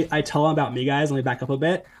I tell them about me, guys, let me back up a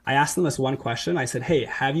bit. I asked them this one question. I said, hey,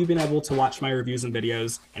 have you been able to watch my reviews and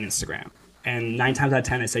videos on Instagram? And 9 times out of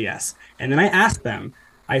 10, they say yes. And then I ask them,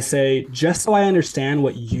 I say, just so I understand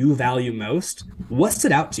what you value most, what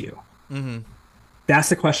stood out to you? That's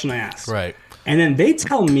the question I ask. Right. And then they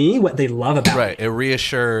tell me what they love about Right. me. It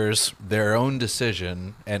reassures their own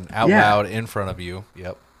decision and out loud in front of you.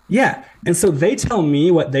 Yep. Yeah. And so they tell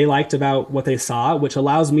me what they liked about what they saw, which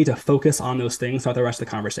allows me to focus on those things throughout the rest of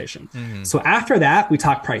the conversation. So after that, we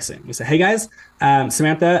talk pricing. We say, hey guys,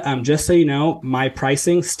 Samantha, just so you know, my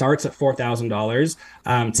pricing starts at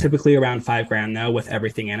 $4,000, typically around $5,000 though, with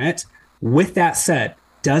everything in it. With that said,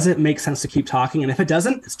 does it make sense to keep talking? And if it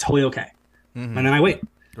doesn't, it's totally okay. And then I wait.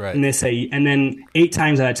 Right. And they say, and then 8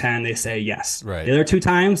 times out of 10, they say yes. Right. The other 2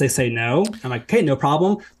 times, they say no. I'm like, okay, no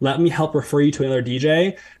problem. Let me help refer you to another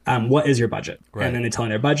DJ. What is your budget? Right. And then they tell me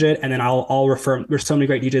their budget, and then I'll refer. There's so many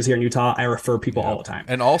great DJs here in Utah. I refer people all the time.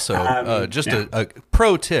 And also, a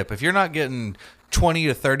pro tip: if you're not getting 20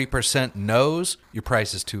 to 30% no's, your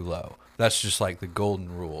price is too low. That's just like the golden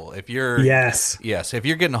rule. If you're Yes, if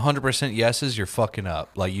you're getting 100% yeses, you're fucking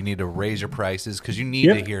up. Like, you need to raise your prices because you need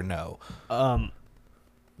to hear no.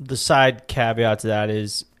 The side caveat to that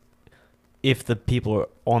is if the people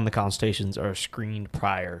on the consultations are screened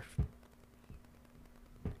prior.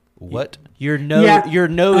 What? Your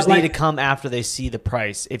no's need to come after they see the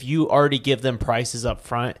price. If you already give them prices up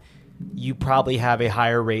front, you probably have a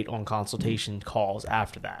higher rate on consultation calls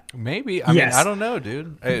after that. Maybe. I mean, I don't know,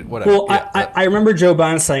 dude. Hey, whatever. Well, I remember Joe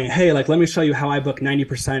Biden saying, hey, like, let me show you how I book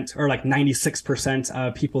 90% or like 96%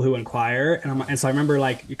 of people who inquire. And so I remember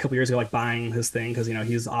like a couple years ago, like buying his thing because, you know,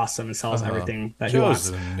 he's awesome and sells everything that Joe's he wants.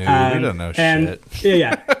 a noob. He doesn't know shit.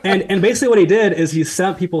 Yeah. And basically what he did is he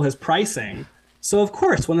sent people his pricing. So of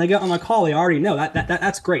course, when they get on the call, they already know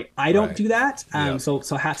that's great. I don't do that.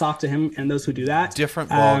 So hats off to him and those who do that. Different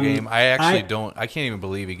ball game. I can't even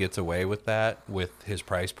believe he gets away with that with his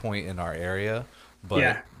price point in our area.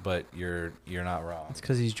 But you're not wrong. It's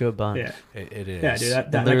because he's Joe Biden. Yeah. It is. Yeah,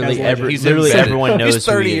 dude. That Literally, guy's legend. He's literally embedded. everyone knows He's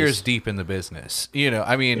 30 who he years is. deep in the business. You know,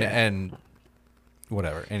 I mean, and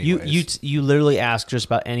whatever. Anyways. You literally ask just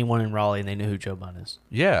about anyone in Raleigh and they know who Joe Biden is.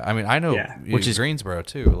 Yeah, I mean, I know, Which is Greensboro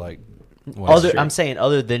too. Like, I'm saying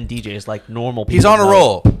other than DJs, like normal people. he's on a know.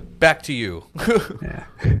 roll. Back to you. Yeah.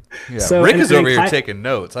 Yeah, So, Rick and- is and over here Cli- taking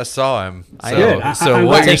notes. I saw him. So, I did. so I'm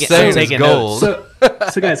what you're taking- saying I'm is taking gold.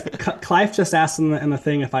 notes. So guys, Clive just asked in the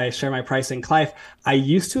thing if I share my pricing. Clive, I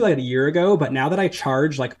used to like a year ago, but now that I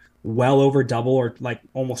charge like well over double or like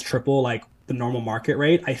almost triple like the normal market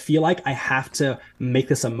rate, I feel like I have to make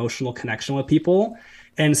this emotional connection with people.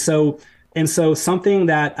 And so And so something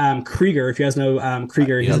that Krieger, if you guys know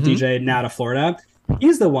Krieger, he's a DJ now out of Florida.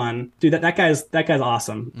 He's the one, dude. That guy's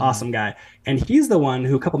awesome, awesome guy. And he's the one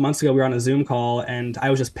who a couple months ago we were on a Zoom call, and I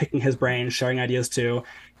was just picking his brain, sharing ideas too.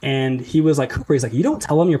 And he was like, Cooper, he's like, you don't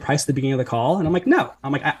tell them your price at the beginning of the call. And I'm like, no.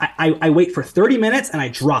 I'm like, I wait for 30 minutes and I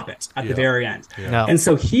drop it at the very end. No. And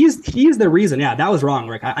so he's the reason. Yeah, that was wrong,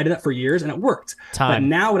 Rick. I did that for years and it worked. But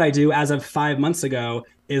now what I do as of 5 months ago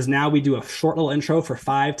is now we do a short little intro for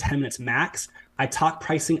 5-10 minutes max. I talk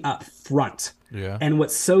pricing up front. Yeah. And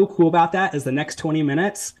what's so cool about that is the next 20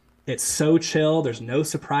 minutes, it's so chill. There's no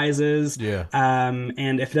surprises. Yeah.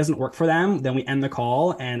 And if it doesn't work for them, then we end the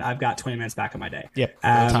call and I've got 20 minutes back of my day. Yep.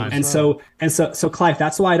 So Clive,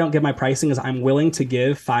 that's why I don't give my pricing is I'm willing to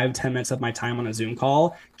give 5-10 minutes of my time on a Zoom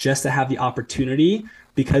call just to have the opportunity,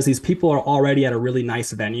 because these people are already at a really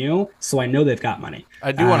nice venue. So I know they've got money.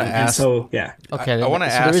 I do want to ask. So yeah. Okay. I want to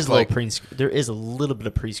ask. There is a little bit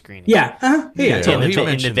of pre-screening. Yeah. Yeah.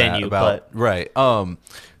 In the venue, about, right.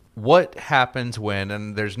 What happens when,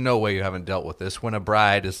 and there's no way you haven't dealt with this, when a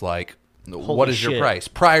bride is like, what is your price?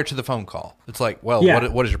 Prior to the phone call. It's like, well,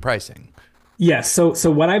 what is your pricing? Yes.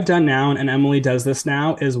 So what I've done now, and Emily does this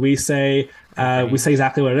now, is we say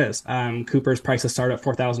exactly what it is. Cooper's prices start at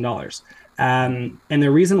 $4,000. And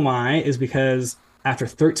the reason why is because after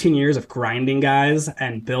 13 years of grinding, guys,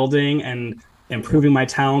 and building and improving my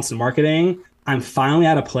talents and marketing, I'm finally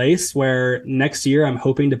at a place where next year I'm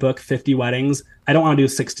hoping to book 50 weddings. I don't want to do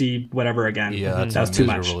 60 whatever again. Yeah, that's too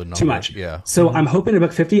much. Number. Too much. Yeah. So I'm hoping to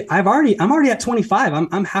book 50. I'm already at 25.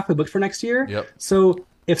 I'm halfway booked for next year. Yep. So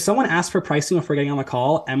if someone asks for pricing before getting on the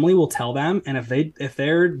call, Emily will tell them, and if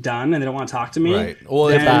they're done and they don't want to talk to me, right. Well,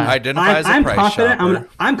 if identify as a price shopper,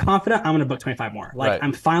 I'm confident I'm going to book 25 more. Like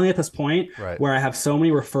I'm finally at this point where I have so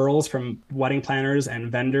many referrals from wedding planners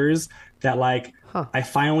and vendors that I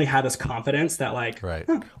finally have this confidence that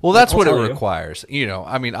well, that's what it requires. You know,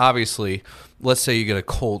 I mean, obviously, let's say you get a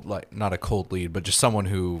cold, not a cold lead, but just someone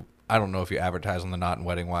who, I don't know if you advertise on the Knot and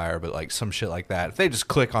Wedding Wire, but some shit like that. If they just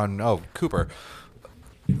click on, Cooper,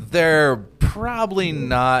 they're probably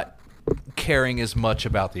not caring as much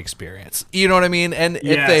about the experience. You know what I mean? And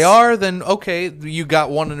if they are, then okay, you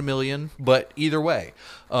got 1 in a million. But either way,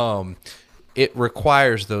 it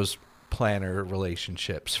requires those planner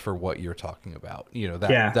relationships for what you're talking about. You know,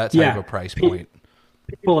 that type of price point.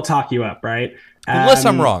 People will talk you up, right? Unless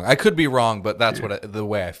I'm wrong. I could be wrong, but that's the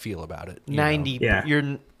way I feel about it. 90.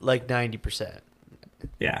 You're like 90%.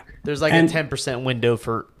 Yeah. There's like a 10% window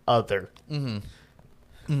for other. Mm-hmm.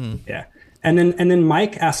 Mm-hmm. Yeah. And then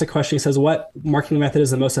Mike asked a question. He says, what marketing method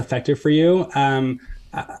is the most effective for you?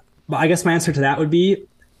 But I guess my answer to that would be,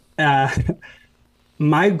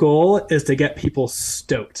 my goal is to get people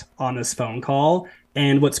stoked on this phone call.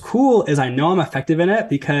 And what's cool is I know I'm effective in it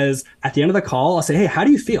because at the end of the call, I'll say, hey, how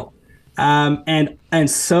do you feel? And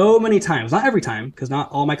so many times, not every time, because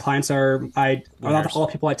not all my clients not all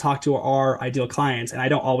people I talk to are ideal clients, and I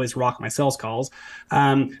don't always rock my sales calls.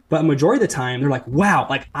 But a majority of the time, they're like, wow,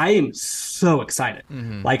 I am so excited.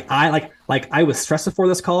 Mm-hmm. I was stressed before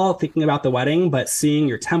this call thinking about the wedding, but seeing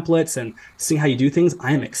your templates and seeing how you do things,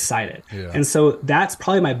 I am excited. Yeah. And so that's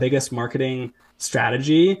probably my biggest marketing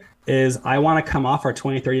strategy is I want to come off our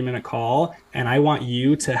 20-30 minute call and I want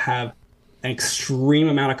you to have an extreme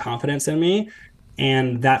amount of confidence in me.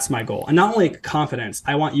 And that's my goal. And not only confidence,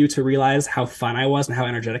 I want you to realize how fun I was and how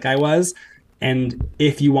energetic I was. And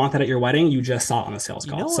if you want that at your wedding, you just saw it on the sales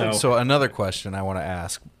call. So another question I want to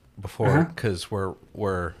ask before, because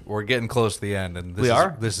we're getting close to the end, and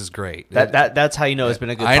this is great. That's how you know it's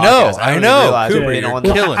been a good podcast. I know. Cooper, you're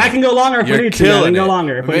killing it. I can go longer if we need to. I can go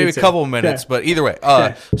longer. Maybe a couple minutes, but either way.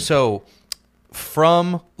 So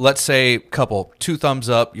from, let's say, 2 thumbs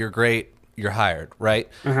up, you're great, you're hired, right?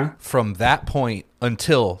 From that point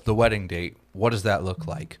until the wedding date, what does that look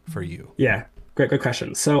like for you? Yeah. Great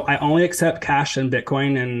question. So I only accept cash and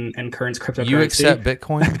Bitcoin and current cryptocurrency. You accept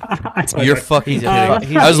Bitcoin? You're fucking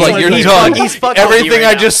kidding. I was like, you're done. Everything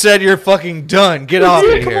I just said, you're fucking done. Get off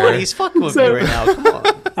of here. He's fucking with me right now. Come on.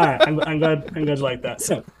 All right, I'm glad you like that.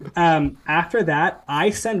 So after that,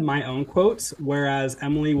 I send my own quotes, whereas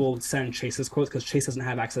Emily will send Chase's quotes because Chase doesn't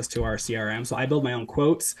have access to our CRM. So I build my own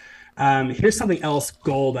quotes. Here's something else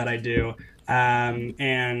gold that I do,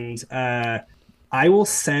 and I will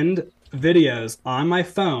send videos on my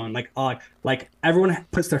phone, like everyone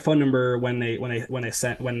puts their phone number when they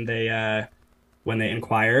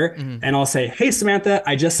inquire, and I'll say, hey Samantha,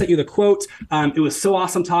 I just sent you the quote. It was so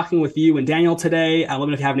awesome talking with you and Daniel today. Let me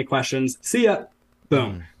know if you have any questions. See ya.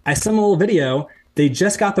 Boom. I send them a little video, They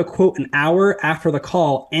just got the quote an hour after the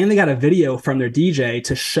call, and they got a video from their DJ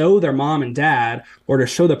to show their mom and dad or to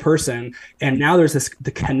show the person. And now there's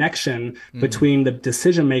the connection between the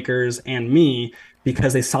decision makers and me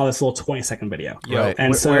because they saw this little 20-second video. Right.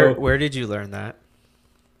 And where did you learn that?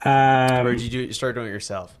 Or did you start doing it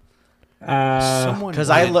yourself? Because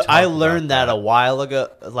I learned that a while ago,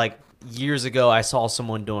 like years ago. I saw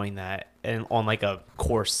someone doing that and on like a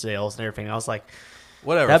course sales and everything. I was like,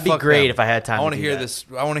 whatever. That'd be great if I had time. I want to hear this.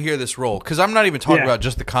 I want to hear this role because I'm not even talking about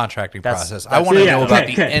just the contracting process. I That's want to know about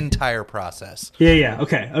the entire process.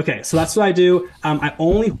 Okay. So that's what I do. I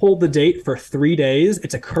only hold the date for 3 days.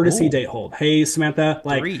 It's a courtesy date hold. Hey, Samantha,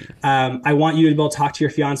 I want you to be able to talk to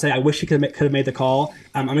your fiance. I wish you could have made the call.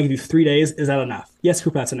 I'm gonna give you 3 days. Is that enough? Yes,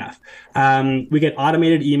 Cooper, that's enough. We get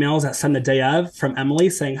automated emails that send the day of from Emily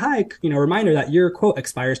saying, hi, reminder that your quote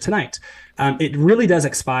expires tonight. It really does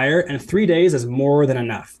expire, and 3 days is more than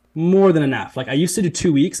enough. More than enough. Like I used to do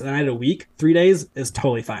 2 weeks and then I did a week. 3 days is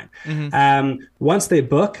totally fine. Once they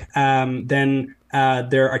book, then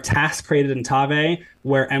there are tasks created in Tave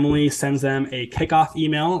where Emily sends them a kickoff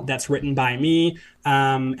email that's written by me.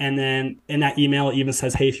 And then in that email, it even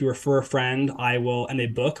says, hey, if you refer a friend, and they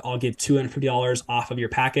book, I'll give $250 off of your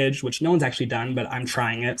package, which no one's actually done, but I'm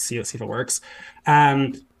trying it, see if it works.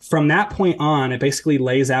 From that point on, it basically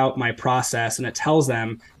lays out my process and it tells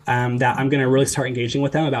them that I'm going to really start engaging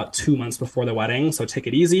with them about 2 months before the wedding. So take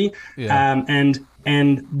it easy. Yeah.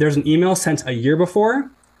 And there's an email sent a year before,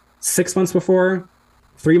 6 months before,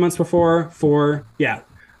 3 months before,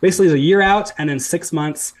 basically it's a year out and then 6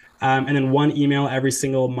 months. And then one email every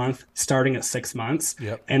single month starting at 6 months.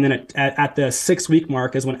 Yep. And then at the 6 week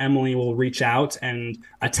mark is when Emily will reach out and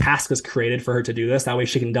a task is created for her to do this. That way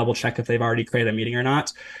she can double check if they've already created a meeting or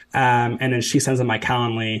not. And then she sends them my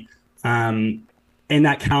Calendly. In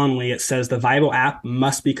that Calendly, it says the Vibo app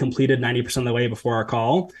must be completed 90% of the way before our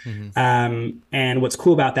call. And what's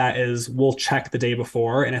cool about that is we'll check the day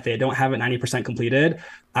before. And if they don't have it 90% completed,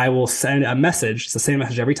 I will send a message. It's the same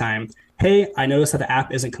message every time. Hey, I noticed that the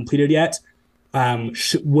app isn't completed yet.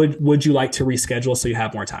 Would you like to reschedule so you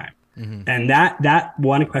have more time? And that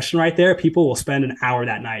one question right there, people will spend an hour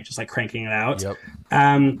that night just like cranking it out. Yep.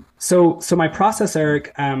 So my process,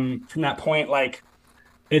 Eric, from that point,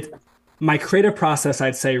 my creative process,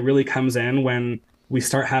 I'd say, really comes in when we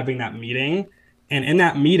start having that meeting. And in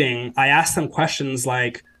that meeting, I ask them questions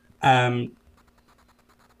like, are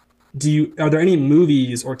there any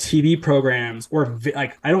movies or TV programs or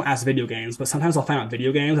I don't ask video games, but sometimes I'll find out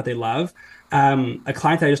video games that they love. A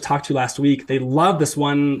client that I just talked to last week, they love this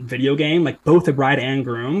one video game, like both the bride and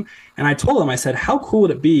groom. And I told them, I said, how cool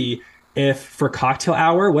would it be if for cocktail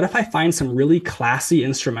hour, what if I find some really classy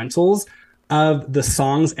instrumentals of the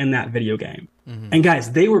songs in that video game? And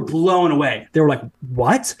guys, they were blown away. They were like,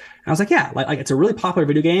 what? And I was like, yeah, like it's a really popular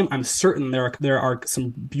video game. I'm certain there are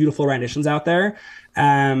some beautiful renditions out there.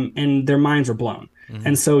 And their minds were blown.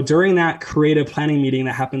 And so during that creative planning meeting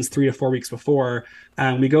that happens 3 to 4 weeks before,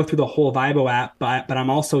 we go through the whole Vibo app, but I'm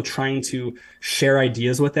also trying to share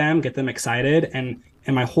ideas with them, get them excited. And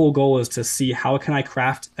my whole goal is to see how can I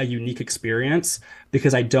craft a unique experience,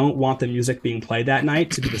 because I don't want the music being played that night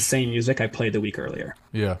to be the same music I played the week earlier.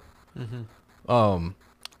 Yeah.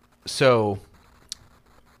 So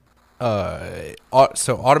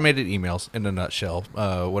automated emails in a nutshell,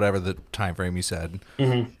 whatever the time frame you said,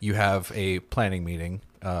 you have a planning meeting.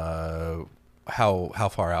 How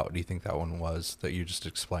far out do you think that one was that you just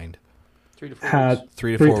explained? 3 to 4 weeks.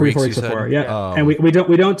 3 to 4 weeks before. Yeah. And we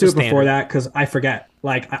don't do it before that because I forget.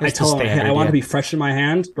 Like I tell them, hey, I want to be fresh in my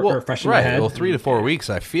hand or fresh in my head. Well, 3 to 4 weeks,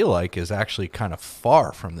 I feel like, is actually kind of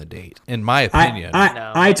far from the date, in my opinion.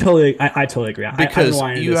 I totally agree. Because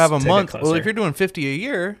you have a month. Well, if you're doing 50 a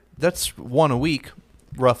year, that's one a week,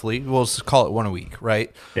 roughly. We'll just call it one a week,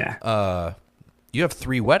 right? Yeah. You have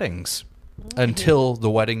 3 weddings until the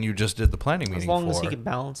wedding you just did the planning meeting for. As long as he can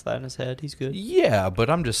balance that in his head, he's good. Yeah, but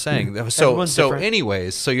I'm just saying. So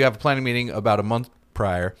anyways, so you have a planning meeting about a month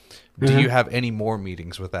prior. Do you have any more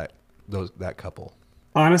meetings with that couple?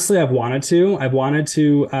 Honestly, I've wanted to.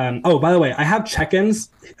 Oh, by the way, I have check-ins.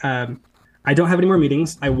 I don't have any more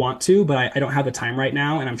meetings. I want to, but I don't have the time right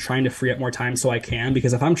now, and I'm trying to free up more time so I can,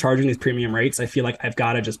 because if I'm charging these premium rates, I feel like I've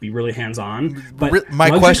got to just be really hands-on. But my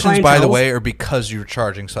questions, by the way, are because you're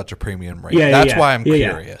charging such a premium rate. That's why I'm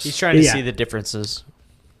curious. He's trying to see the differences.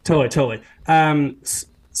 Totally.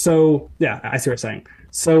 So, yeah, I see what you're saying.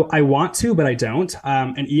 So I want to, but I don't.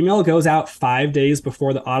 An email goes out 5 days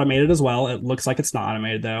before the automated as well. It looks like it's not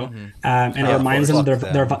automated though. And it reminds them their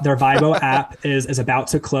Vibo app is about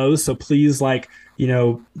to close. So please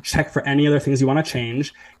check for any other things you want to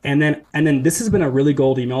change. And then this has been a really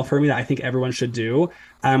gold email for me that I think everyone should do.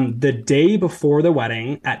 The day before the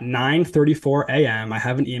wedding at 9:34 a.m., I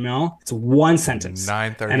have an email. It's one sentence.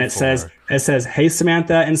 9:34. And it says, "Hey,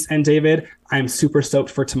 Samantha and David, I'm super stoked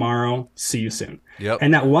for tomorrow. See you soon." Yep.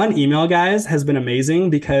 And that one email, guys, has been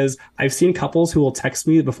amazing because I've seen couples who will text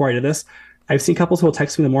me before I did this. I've seen couples who will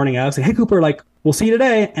text me the morning of, say, "Hey, Cooper, like, we'll see you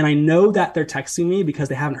today." And I know that they're texting me because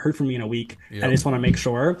they haven't heard from me in a week. Yep. And I just want to make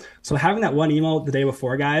sure. So having that one email the day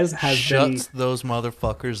before, guys, has Shuts been... those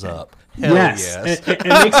motherfuckers up. Hell yes. yes. It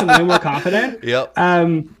makes them way more confident. Yep.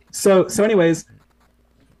 So anyways,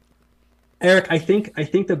 Eric, I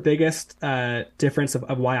think the biggest difference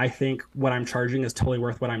of why I think what I'm charging is totally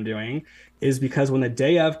worth what I'm doing is because when the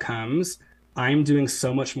day of comes, I'm doing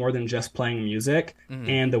so much more than just playing music,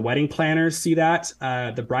 and the wedding planners see that.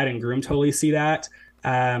 The bride and groom totally see that.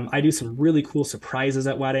 I do some really cool surprises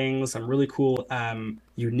at weddings, some really cool,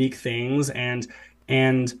 unique things. And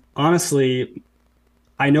honestly,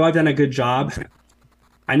 I know I've done a good job.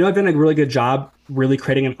 I know I've done a really good job really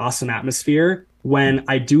creating an awesome atmosphere when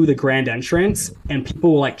I do the grand entrance and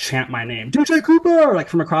people will like chant my name, DJ Cooper, like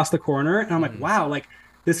from across the corner. And I'm like, wow, like,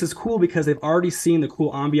 this is cool because they've already seen the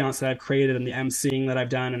cool ambiance that I've created and the emceeing that I've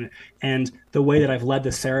done and the way that I've led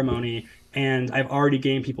the ceremony, and I've already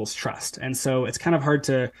gained people's trust. And so it's kind of hard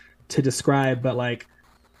to describe, but like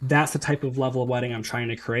that's the type of level of wedding I'm trying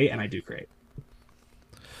to create, and I do create.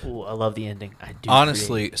 Ooh, I love the ending. I do.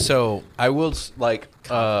 Honestly, so I will like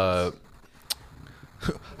from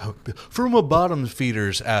a bottom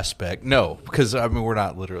feeders aspect. No, because I mean we're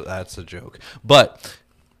not literally. That's a joke, but.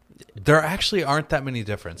 There actually aren't that many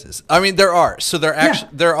differences. I mean, there are. So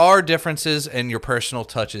there are differences in your personal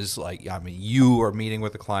touches. Like, I mean, you are meeting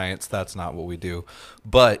with the clients. That's not what we do.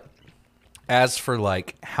 But as for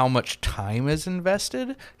like how much time is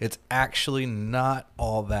invested, it's actually not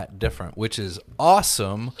all that different, which is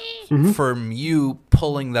awesome from you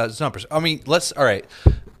pulling those numbers. I mean, all right.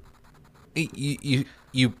 You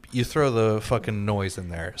throw the fucking noise in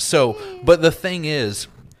there. So, but the thing is,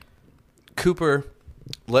 Cooper.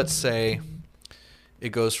 Let's say it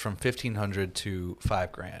goes from $1,500 to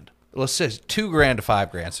 $5,000. Let's say $2,000 to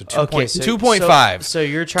 $5,000. So 2.5. So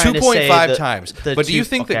you're trying to say 2.5 times. But do you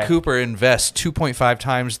think okay. that Cooper invests 2.5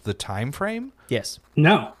 times the time frame? Yes.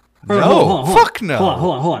 No. No. Hold on. Fuck no.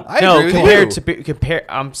 Hold on. I agree with you.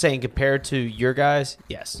 Compared to your guys,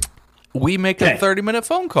 yes. We make a 30-minute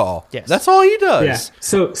phone call. Yes. That's all he does. Yeah.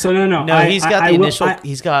 So no. No, he's got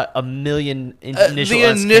he's got a million initial the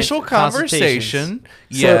initial conversation.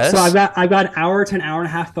 Yes. So I've got an hour to an hour and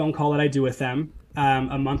a half phone call that I do with them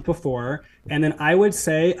a month before, and then I would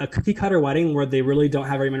say a cookie cutter wedding where they really don't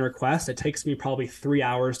have very many requests. It takes me probably 3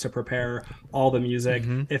 hours to prepare all the music.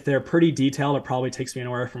 If they're pretty detailed, it probably takes me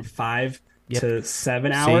anywhere from 5 to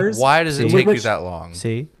 7 hours. Why does it take you that long?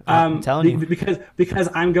 See, I'm telling you, because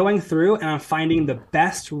I'm going through and I'm finding the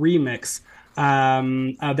best remix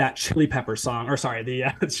of that Chili Pepper song, or sorry, the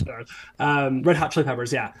Red Hot Chili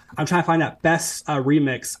Peppers. Yeah, I'm trying to find that best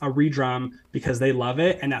remix, a redrum, because they love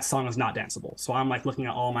it, and that song is not danceable. So I'm like looking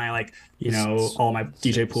at all my all my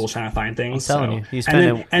DJ pools trying to find things. I'm telling you, he's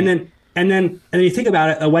And then you think about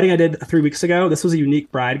it, a wedding I did 3 weeks ago, this was a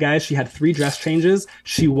unique bride, guys. She had 3 dress changes.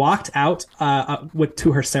 She walked out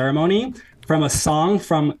to her ceremony from a song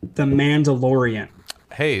from The Mandalorian.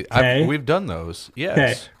 Hey, okay? We've done those. Yes.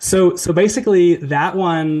 Okay. So basically that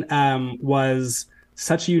one was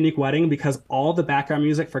such a unique wedding because all the background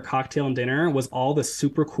music for cocktail and dinner was all the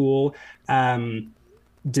super cool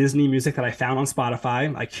Disney music that I found on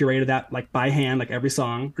Spotify. I curated that like by hand, like every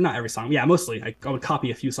song, or not every song. Yeah, mostly. I would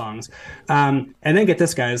copy a few songs. And then get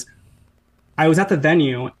this, guys. I was at the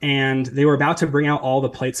venue and they were about to bring out all the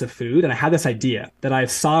plates of food. And I had this idea that I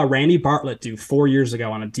saw Randy Bartlett do 4 years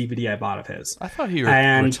ago on a DVD I bought of his. I thought he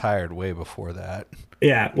retired way before that.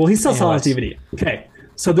 Yeah. Well, he's still selling his DVD. Okay.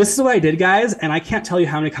 So this is what I did, guys. And I can't tell you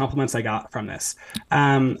how many compliments I got from this.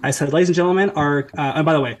 I said, ladies and gentlemen, and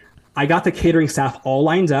by the way, I got the catering staff all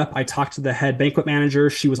lined up. I talked to the head banquet manager.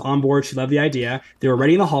 She was on board. She loved the idea. They were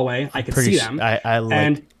ready in the hallway. I could see them. I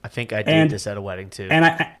think I did this at a wedding too. And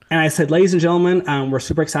I said, ladies and gentlemen, we're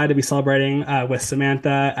super excited to be celebrating with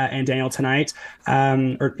Samantha and Daniel tonight.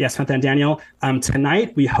 Samantha and Daniel.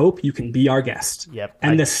 Tonight, we hope you can be our guest. Yep.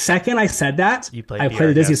 And the second I said that, I played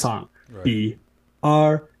the Disney song. Right. Be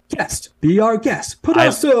our guest. Be our guest. Put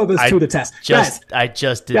our service to the test. I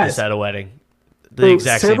just did this at a wedding. The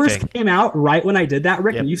exact same thing. Servers came out right when I did that,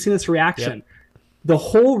 Rick, and you've seen this reaction. Yep. The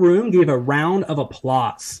whole room gave a round of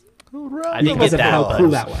applause. I didn't get that. How cool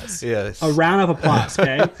that was. Yes. A round of applause,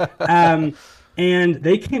 okay? And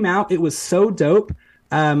they came out. It was so dope.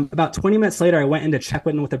 About 20 minutes later, I went in to check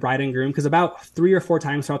in with the bride and groom because about 3 or 4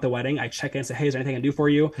 times throughout the wedding, I check in and say, hey, is there anything I can do for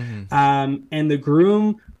you? And the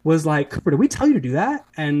groom was like, Cooper, did we tell you to do that?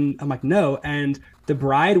 And I'm like, no. And the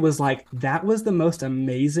bride was like, that was the most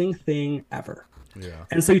amazing thing ever. Yeah.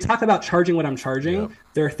 And so you talk about charging what I'm charging. Yep.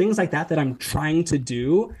 There are things like that I'm trying to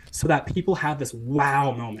do so that people have this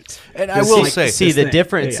wow moment. And I will say, see the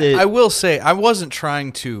difference is I will say, I wasn't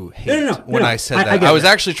trying to hate when I said that. I get I was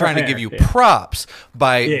that. actually trying to give you props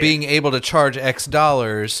by being able to charge X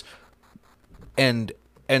dollars and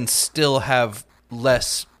still have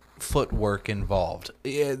less footwork involved.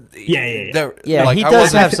 Yeah. Yeah, he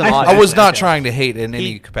does have some I was not Yeah. trying to hate in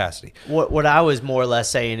any capacity. What I was more or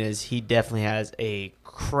less saying is he definitely has a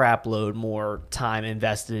crap load more time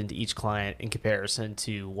invested into each client in comparison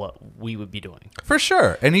to what we would be doing. For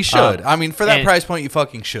sure. And he should. I mean, for that price point, you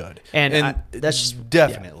fucking should. And that's just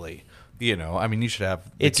definitely. You know, I mean, you should have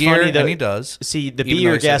the It's gear, funny though, and he does. See, the Even Be though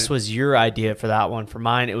Your I said Guest it- was your idea for that one. For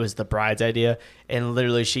mine, it was the bride's idea, and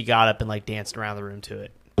literally she got up and like danced around the room to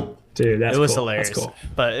it. Dude, that's It was cool. hilarious. That's cool.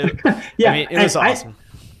 But it, Yeah, I mean, it was and awesome.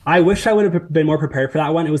 I wish I would have been more prepared for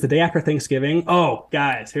that one. It was the day after Thanksgiving. Oh,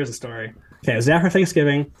 guys, here's the story. Okay, it was the day after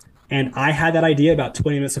Thanksgiving, and I had that idea about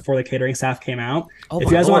 20 minutes before the catering staff came out. Oh, if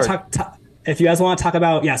my you guys want Lord. to talk, if you guys want to talk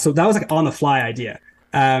about, so that was like on the fly idea.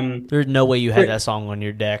 There's no way you had that song on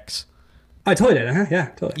your decks. I totally did. Yeah,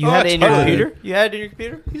 totally. You had it in your totally. computer? You had it in your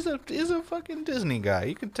computer? He's a fucking Disney guy.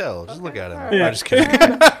 You can tell. Just look at him. Yeah. I'm just kidding.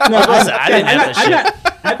 No, Listen, I didn't have that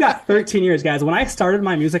shit. I've got 13 years, guys. When I started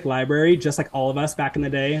my music library, just like all of us back in the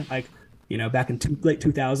day, like, back in late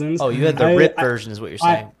 2000s. Oh, you had the RIP version is what you're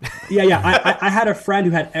saying. I had a friend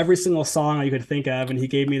who had every single song you could think of, and he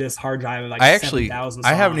gave me this hard drive of like 7,000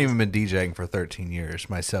 songs. I haven't even been DJing for 13 years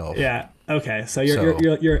myself. Yeah. Okay. So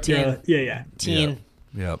you're Teen. yeah. Teen.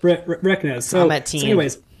 Yep. Rick knows. So, I'm at teen. so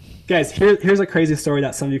anyways, guys, here's a crazy story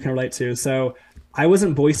that some of you can relate to. So I was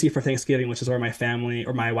in Boise for Thanksgiving, which is where my family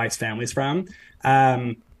or my wife's family's from.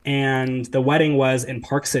 And the wedding was in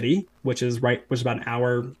Park City, which is about an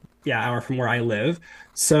hour from where I live.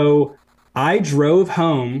 So I drove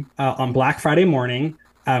home on Black Friday morning,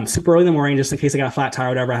 super early in the morning, just in case I got a flat tire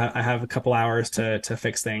or whatever. I have a couple hours to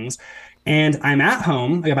fix things. And I'm at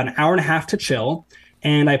home, I got about an hour and a half to chill.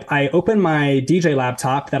 And I opened my DJ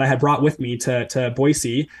laptop that I had brought with me to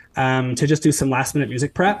Boise to just do some last minute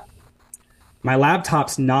music prep. My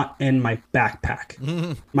laptop's not in my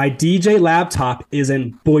backpack. My DJ laptop is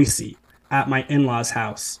in Boise at my in-laws'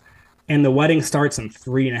 house. And the wedding starts in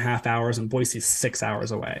 3.5 hours, and Boise's 6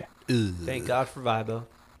 hours away. Thank God for Vibo.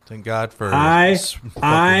 Thank God for I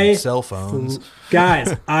cell phones.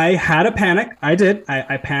 Guys, I had a panic. I did.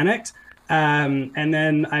 I panicked. And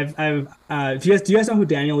then do you guys know who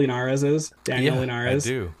Daniel Linares is? Daniel Linares. I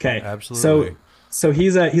do. Okay, absolutely. So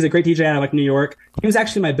he's a great DJ out of like New York. He was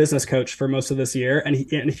actually my business coach for most of this year, and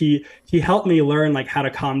he helped me learn like how to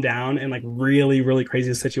calm down in like really really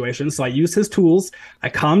crazy situations. So I used his tools. I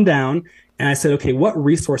calmed down, and I said, okay, what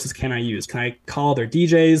resources can I use? Can I call other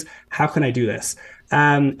DJs? How can I do this?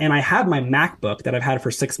 And I have my MacBook that I've had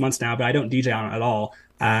for 6 months now, but I don't DJ on it at all.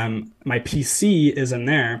 My PC is in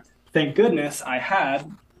there. Thank goodness I had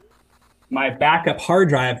my backup hard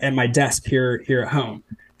drive and my desk here at home.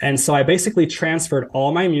 And so I basically transferred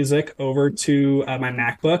all my music over to my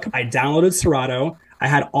MacBook. I downloaded Serato. I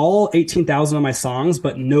had all 18,000 of my songs,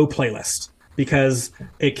 but no playlist because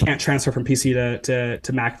it can't transfer from PC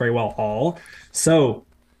to Mac very well all. So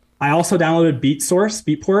I also downloaded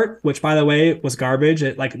Beatport, which by the way was garbage.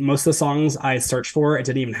 It like most of the songs I searched for, it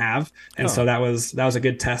didn't even have, and so that was a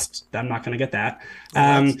good test. I'm not going to get that.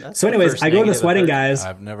 That's so, the anyways, first I go to negative this I've wedding, heard. guys.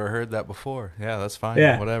 I've never heard that before. Yeah, that's fine.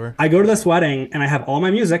 Yeah, Whatever. I go to this wedding and I have all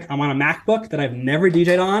my music. I'm on a MacBook that I've never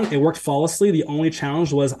DJ'd on. It worked flawlessly. The only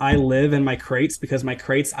challenge was I live in my crates because my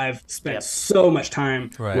crates I've spent so much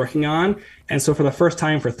time working on, and so for the first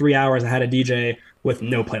time for 3 hours I had a DJ with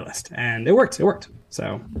no playlist, and it worked.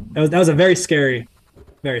 So that was a very scary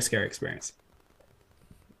experience.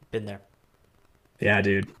 Been there. Yeah,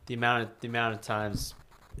 dude. The amount of times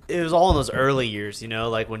it was all in those early years,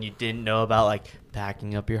 like when you didn't know about like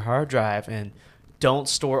backing up your hard drive, and don't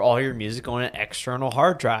store all your music on an external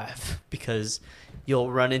hard drive because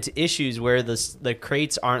you'll run into issues where the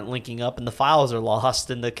crates aren't linking up and the files are lost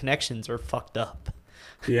and the connections are fucked up.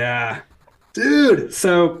 Yeah. Dude,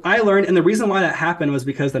 so I learned, and the reason why that happened was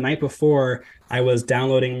because the night before I was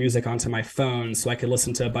downloading music onto my phone so I could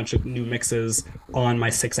listen to a bunch of new mixes on my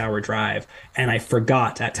 6-hour drive, and I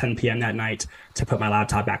forgot at 10 p.m. that night to put my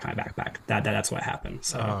laptop back in my backpack. That's what happened.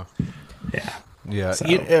 So, yeah. Yeah. So,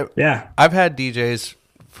 Yeah. I've had DJs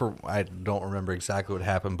I don't remember exactly what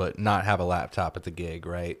happened, but not have a laptop at the gig,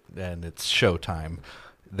 right? And it's showtime.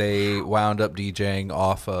 They wound up DJing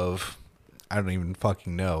off of, I don't even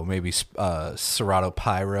fucking know, maybe Serato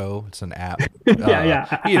Pyro. It's an app.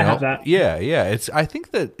 I have that. Yeah. I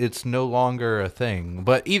think that it's no longer a thing.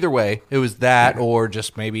 But either way, it was that or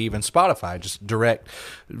just maybe even Spotify, just direct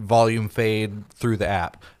volume fade through the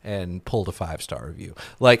app and pulled a 5-star review.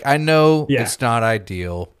 Like, I know it's not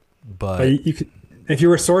ideal, but you could, if you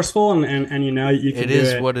were resourceful and you know you can it do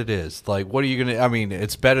is it. what it is. Like, what are you gonna? I mean,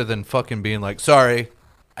 it's better than fucking being like, sorry,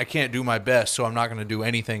 I can't do my best, so I'm not gonna do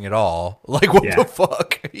anything at all. Like, what the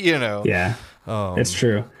fuck, you know? Yeah, it's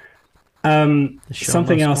true.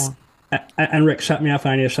 Something else. And Rick, shut me up.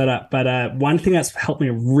 I need to shut up. But one thing that's helped me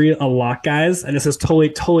a lot, guys, and this is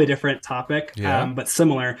totally different topic, but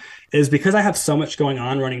similar, is because I have so much going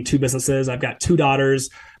on running 2 businesses. I've got 2 daughters.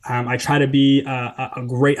 I try to be a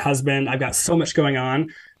great husband. I've got so much going on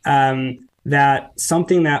that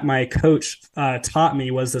something that my coach taught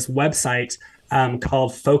me was this website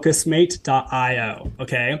called focusmate.io.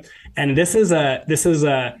 Okay. And this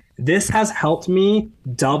has helped me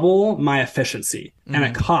double my efficiency, and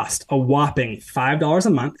it cost a whopping $5 a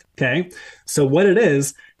month. Okay. So what it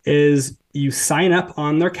is you sign up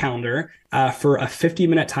on their calendar for a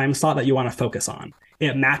 50-minute time slot that you want to focus on.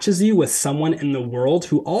 It matches you with someone in the world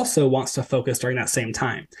who also wants to focus during that same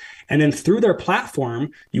time. And then through their platform,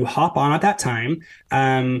 you hop on at that time.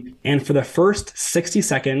 And for the first 60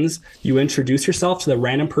 seconds, you introduce yourself to the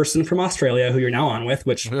random person from Australia who you're now on with,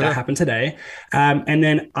 which that happened today. And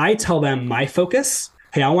then I tell them my focus.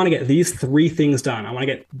 Hey, I want to get these 3 things done. I want to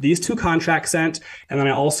get these 2 contracts sent. And then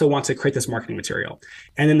I also want to create this marketing material.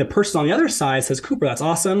 And then the person on the other side says, Cooper, that's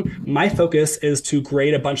awesome. My focus is to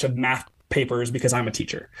grade a bunch of math papers because I'm a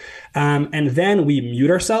teacher. And then we mute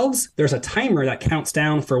ourselves. There's a timer that counts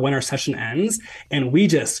down for when our session ends, and we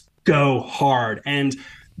just go hard. And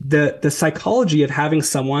the psychology of having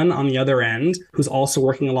someone on the other end who's also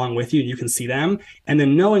working along with you, and you can see them, and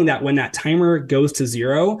then knowing that when that timer goes to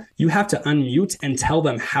 0, you have to unmute and tell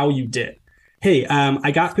them how you did. Hey,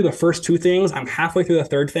 I got through the first 2 things. I'm halfway through the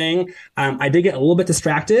 3rd thing. I did get a little bit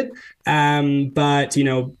distracted, but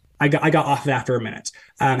I got off of it after a minute.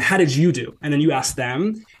 How did you do? And then you ask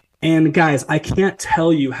them. And guys, I can't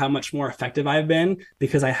tell you how much more effective I've been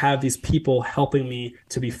because I have these people helping me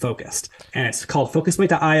to be focused. And it's called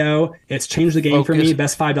Focusmate.io. It's changed the game for me.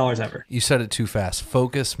 Best $5 ever. You said it too fast.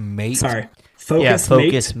 Focusmate. Sorry.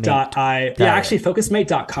 Focusmate.io. Yeah, actually,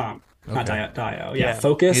 focusmate.com. Not .io. Yeah,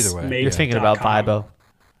 Focusmate. You're thinking about Vibo.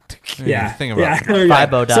 Yeah, think about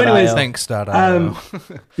Fibo.io. So anyways, thanks.io.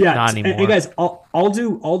 Not anymore. And guys, I'll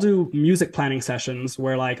do music planning sessions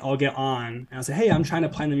where like I'll get on and I'll say, hey, I'm trying to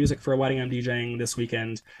plan the music for a wedding I'm DJing this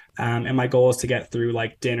weekend, and my goal is to get through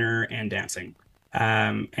like dinner and dancing.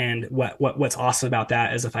 And what's awesome about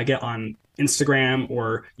that is if I get on Instagram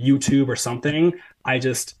or YouTube or something, I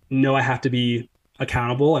just know I have to be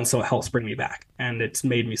accountable, and so it helps bring me back, and it's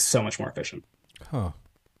made me so much more efficient. Huh.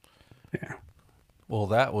 Yeah. Well,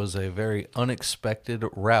 that was a very unexpected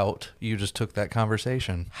route you just took that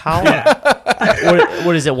conversation. How?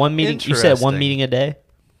 What is it? One meeting? You said 1 meeting a day?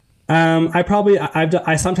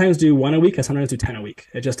 I sometimes do 1 a week. I sometimes do 10 a week.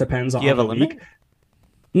 It just depends on you have the a limit? week.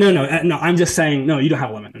 No. I'm just saying, no, you don't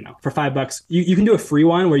have a limit. No. For $5, you can do a free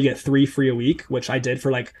one where you get 3 free a week, which I did for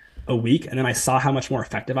like a week. And then I saw how much more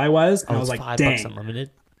effective I was. And I was like, dang. $5 unlimited?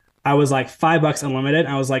 I was like $5 unlimited.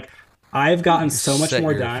 And I was like, I've gotten so much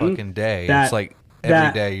more done. Fucking day. It's like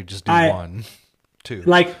every day you just do 1, 2.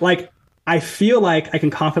 Like I feel like I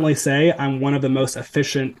can confidently say I'm one of the most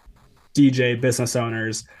efficient DJ business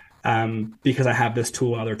owners because I have this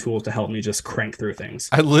tool and other tools to help me just crank through things.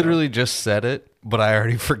 I literally just said it, but I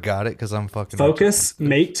already forgot it because I'm fucking...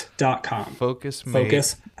 Focusmate.com. Focusmate.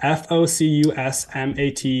 Focus,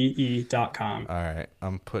 FOCUSMATE.com. All right,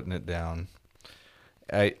 I'm putting it down.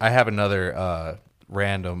 I have another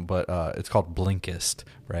random, but it's called Blinkist,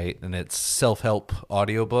 right? And it's self-help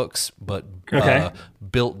audiobooks, but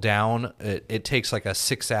built down. It takes like a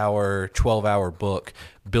 6-hour, 12-hour book,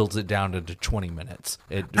 builds it down to 20 minutes.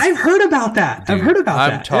 I've heard about that.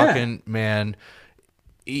 I'm talking, man.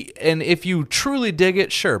 And if you truly dig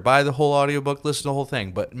it, sure, buy the whole audiobook, listen to the whole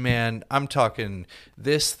thing. But man, I'm talking,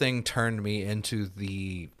 this thing turned me into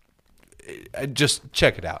the... Just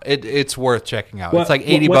check it out. It's worth checking out. It's like $80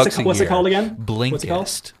 a year. What's it called again?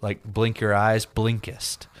 Blinkist. Like blink your eyes,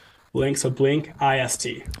 Blinkist. Blink, so blink, IST.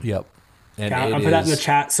 Yep. And I'll put that in the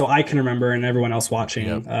chat so I can remember and everyone else watching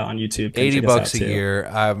on YouTube. Can check us $80 out a too. year.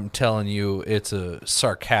 I'm telling you, it's a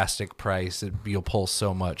sarcastic price. You'll pull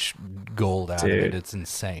so much gold out of it. It's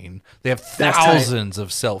insane. They have thousands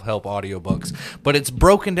of self-help audiobooks, but it's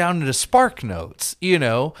broken down into Spark Notes,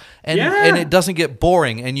 and it doesn't get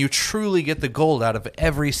boring, and you truly get the gold out of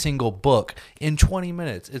every single book in 20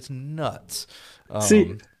 minutes. It's nuts.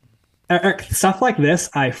 See, Eric, stuff like this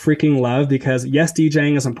I freaking love because yes,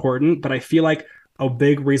 DJing is important, but I feel like a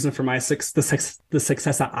big reason for the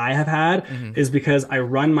success that I have had is because I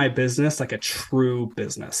run my business like a true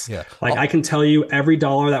business. Yeah. Like I can tell you every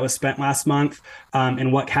dollar that was spent last month,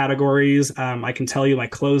 in what categories. I can tell you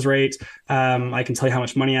like close rate. I can tell you how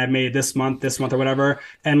much money I made this month or whatever.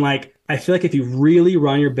 And like, I feel like if you really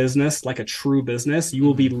run your business like a true business, you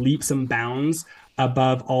will be leaps and bounds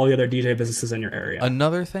above all the other DJ businesses in your area.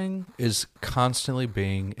 Another thing is constantly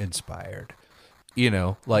being inspired.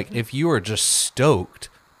 If you are just stoked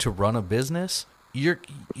to run a business, you're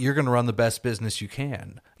going to run the best business you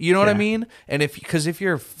can. You know what I mean? And because if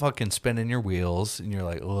you're fucking spinning your wheels and you're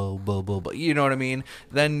like, oh, blah, blah, blah, you know what I mean?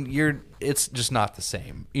 Then it's just not the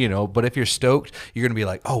same, But if you're stoked, you're going to be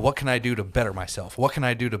like, oh, what can I do to better myself? What can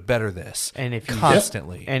I do to better this? And if you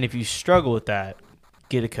constantly. And if you struggle with that,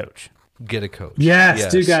 get a coach. Get a coach.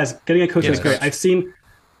 Yes, dude, guys, getting a coach is great. Coach.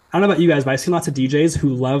 I don't know about you guys, but I've seen lots of DJs who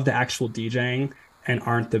love the actual DJing and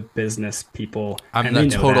aren't the business people. I'm the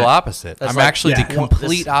total opposite. That's I'm like- actually the yeah.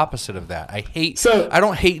 complete opposite of that. I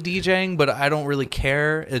don't hate DJing, but I don't really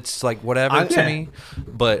care. It's like whatever to me.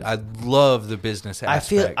 But I love the business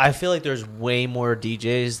aspect. I feel like there's way more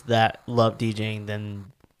DJs that love DJing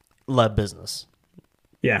than love business.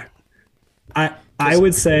 Yeah. I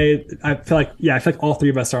would say I feel like all three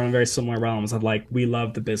of us are in very similar realms of like we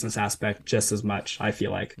love the business aspect just as much. I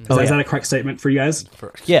feel like is that a correct statement for you guys?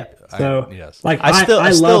 Yeah. So yes. like I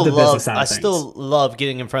love the business side of things. I still love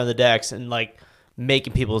getting in front of the decks and like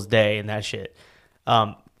making people's day and that shit.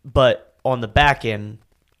 But on the back end,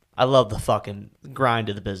 I love the fucking grind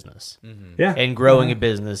of the business. Yeah. And growing a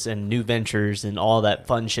business and new ventures and all that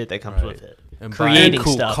fun shit that comes with it. And creating buying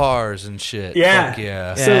cool stuff. cars and shit. Yeah. Fuck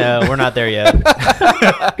yeah. Yeah, we're not there yet.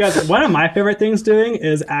 Guys, one of my favorite things doing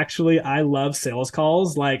is actually I love sales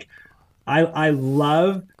calls. Like I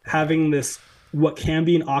love having this what can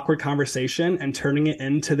be an awkward conversation and turning it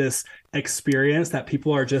into this experience that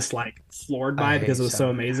people are just like floored by because it was so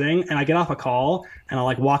amazing. And I get off a call and I'll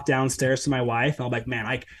like walk downstairs to my wife and I'm like, man,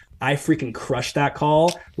 I freaking crushed that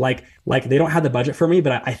call. Like they don't have the budget for me,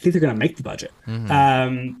 but I think they're gonna make the budget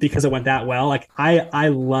because it went that well. Like I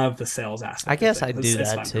love the sales aspect. I guess I do It's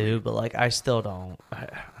that fun for too, me. but like I still don't.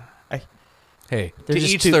 Hey, to They're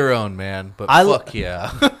just each too- their own, man. But I- fuck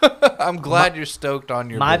yeah. I'm glad you're stoked on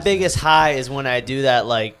your My business. biggest high is when I do that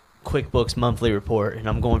like QuickBooks monthly report and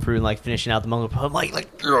I'm going through and like finishing out the monthly report. I'm like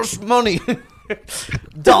yes, money.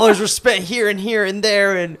 Dollars were spent here and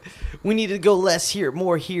there and we need to go less here,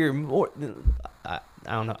 more here, more. I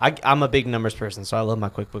don't know. I'm a big numbers person, so I love my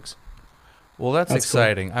QuickBooks. Well, that's Cool.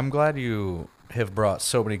 exciting. I'm glad you have brought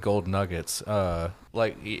so many gold nuggets.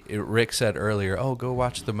 Like Rick said earlier, go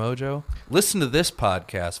watch the Mojo. Listen to this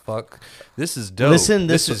podcast. Fuck, this is dope. This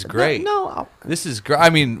is great. This is great. I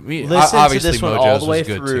mean, Listen obviously to this one Mojo's all the way was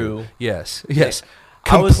good through. too. Yes. I was-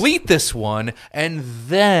 Complete this one and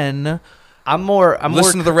then I'm more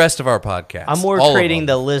listen to the rest of our podcast. I'm more All of creating them.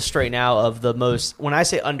 the list right now of the most. When I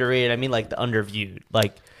say underrated, I mean like the underviewed.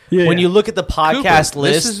 Like Yeah, when yeah. you look at the podcast Cooper,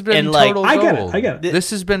 list this has been and like total I get it, gold. I get it. This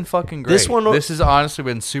has been fucking great. This one- this has honestly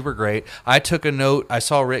been super great. I took a note. I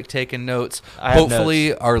saw Rick taking notes. I have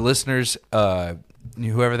Hopefully, our listeners,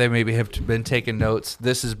 whoever they maybe have been taking notes,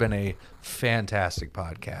 this has been a fantastic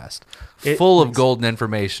podcast, full of golden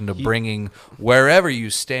information to bringing wherever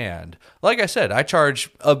you stand. Like I said, I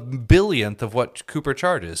charge a billionth of what Cooper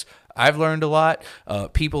charges. I've learned a lot.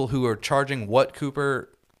 People who are charging what Cooper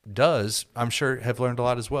does, I'm sure, have learned a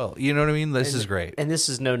lot as well. You know what I mean? This is great. And this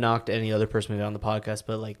is no knock to any other person we've had on the podcast,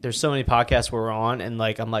 but like there's so many podcasts where we're on and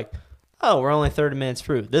like I'm like, oh, we're only 30 minutes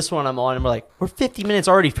through. This one I'm on and we're like, we're 50 minutes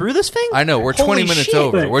already through this thing? I know, we're Holy 20 minutes shit.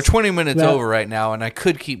 over. Thanks. We're 20 minutes That- over right now, and I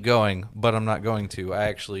could keep going, but I'm not going to. I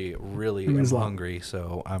actually really am means a lot. hungry,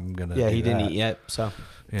 so I'm going to Yeah, do he didn't that. eat yet. So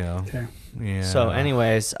Yeah. Okay. Yeah. so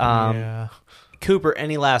anyways, yeah. Cooper,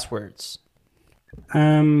 any last words?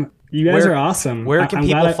 You guys are awesome. Where can I'm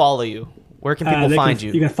people glad follow you? Where can people find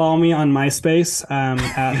you? You can follow me on MySpace.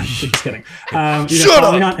 Just kidding. Shut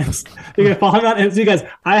up! You can follow me on Instagram. Guys,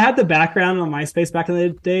 I had the background on MySpace back in the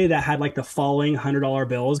day that had like the falling $100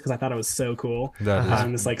 bills because I thought it was so cool. That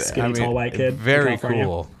is, this like skinny, tall white kid. Very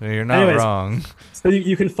cool. You're not wrong. So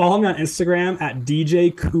you can follow me on Instagram at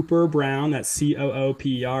DJ Cooper Brown. That's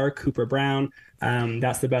COOPER Cooper Brown.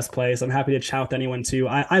 That's the best place. I'm happy to chat with anyone too.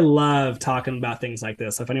 I love talking about things like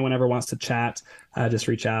this. If anyone ever wants to chat, just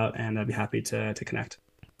reach out and I'd be happy to connect.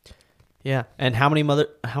 Yeah. And how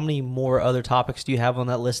many more other topics do you have on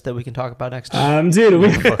that list that we can talk about next time? Dude,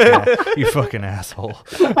 you fucking asshole.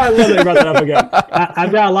 I love that you brought that up again.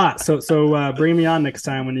 I've got a lot. So bring me on next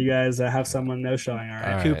time when you guys have someone no-showing. All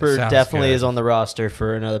right. Cooper definitely is on the roster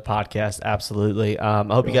for another podcast. Absolutely. I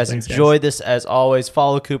hope you guys enjoyed this. As always,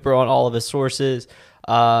 follow Cooper on all of his sources.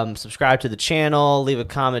 Subscribe to the channel. Leave a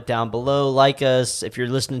comment down below. Like us. If you're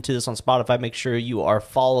listening to this on Spotify, make sure you are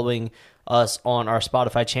following us on our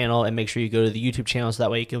Spotify channel, and make sure you go to the YouTube channel so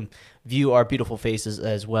that way you can view our beautiful faces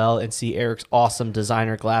as well and see Eric's awesome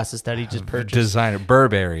designer glasses that he just purchased. Designer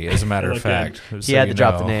Burberry, as a matter of fact. He had to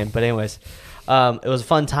drop the name, but anyways, it was a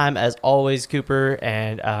fun time as always, Cooper,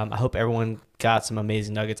 and I hope everyone got some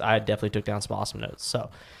amazing nuggets. I definitely took down some awesome notes.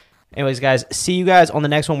 So anyways, guys, see you guys on the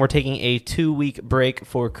next one. We're taking a 2-week break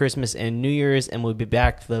for Christmas and New Year's, and we'll be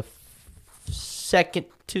back the second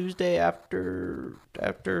Tuesday after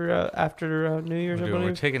New Year's.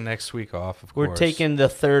 We're taking next week off, of course. We're taking the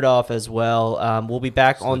 3rd off as well. We'll be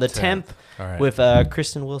back on the 10th with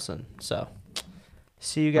Kristen Wilson. So,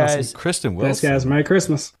 see you guys. Awesome. Kristen Wilson. Thanks, guys. Merry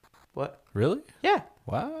Christmas. What? Really? Yeah.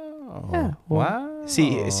 Wow. Yeah. Wow.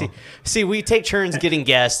 See, we take turns getting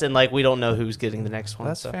guests, and like we don't know who's getting the next one.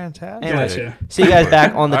 That's fantastic. Anyways, see you guys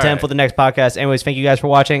back on the 10th for the next podcast. Anyways, thank you guys for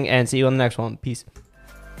watching, and see you on the next one. Peace.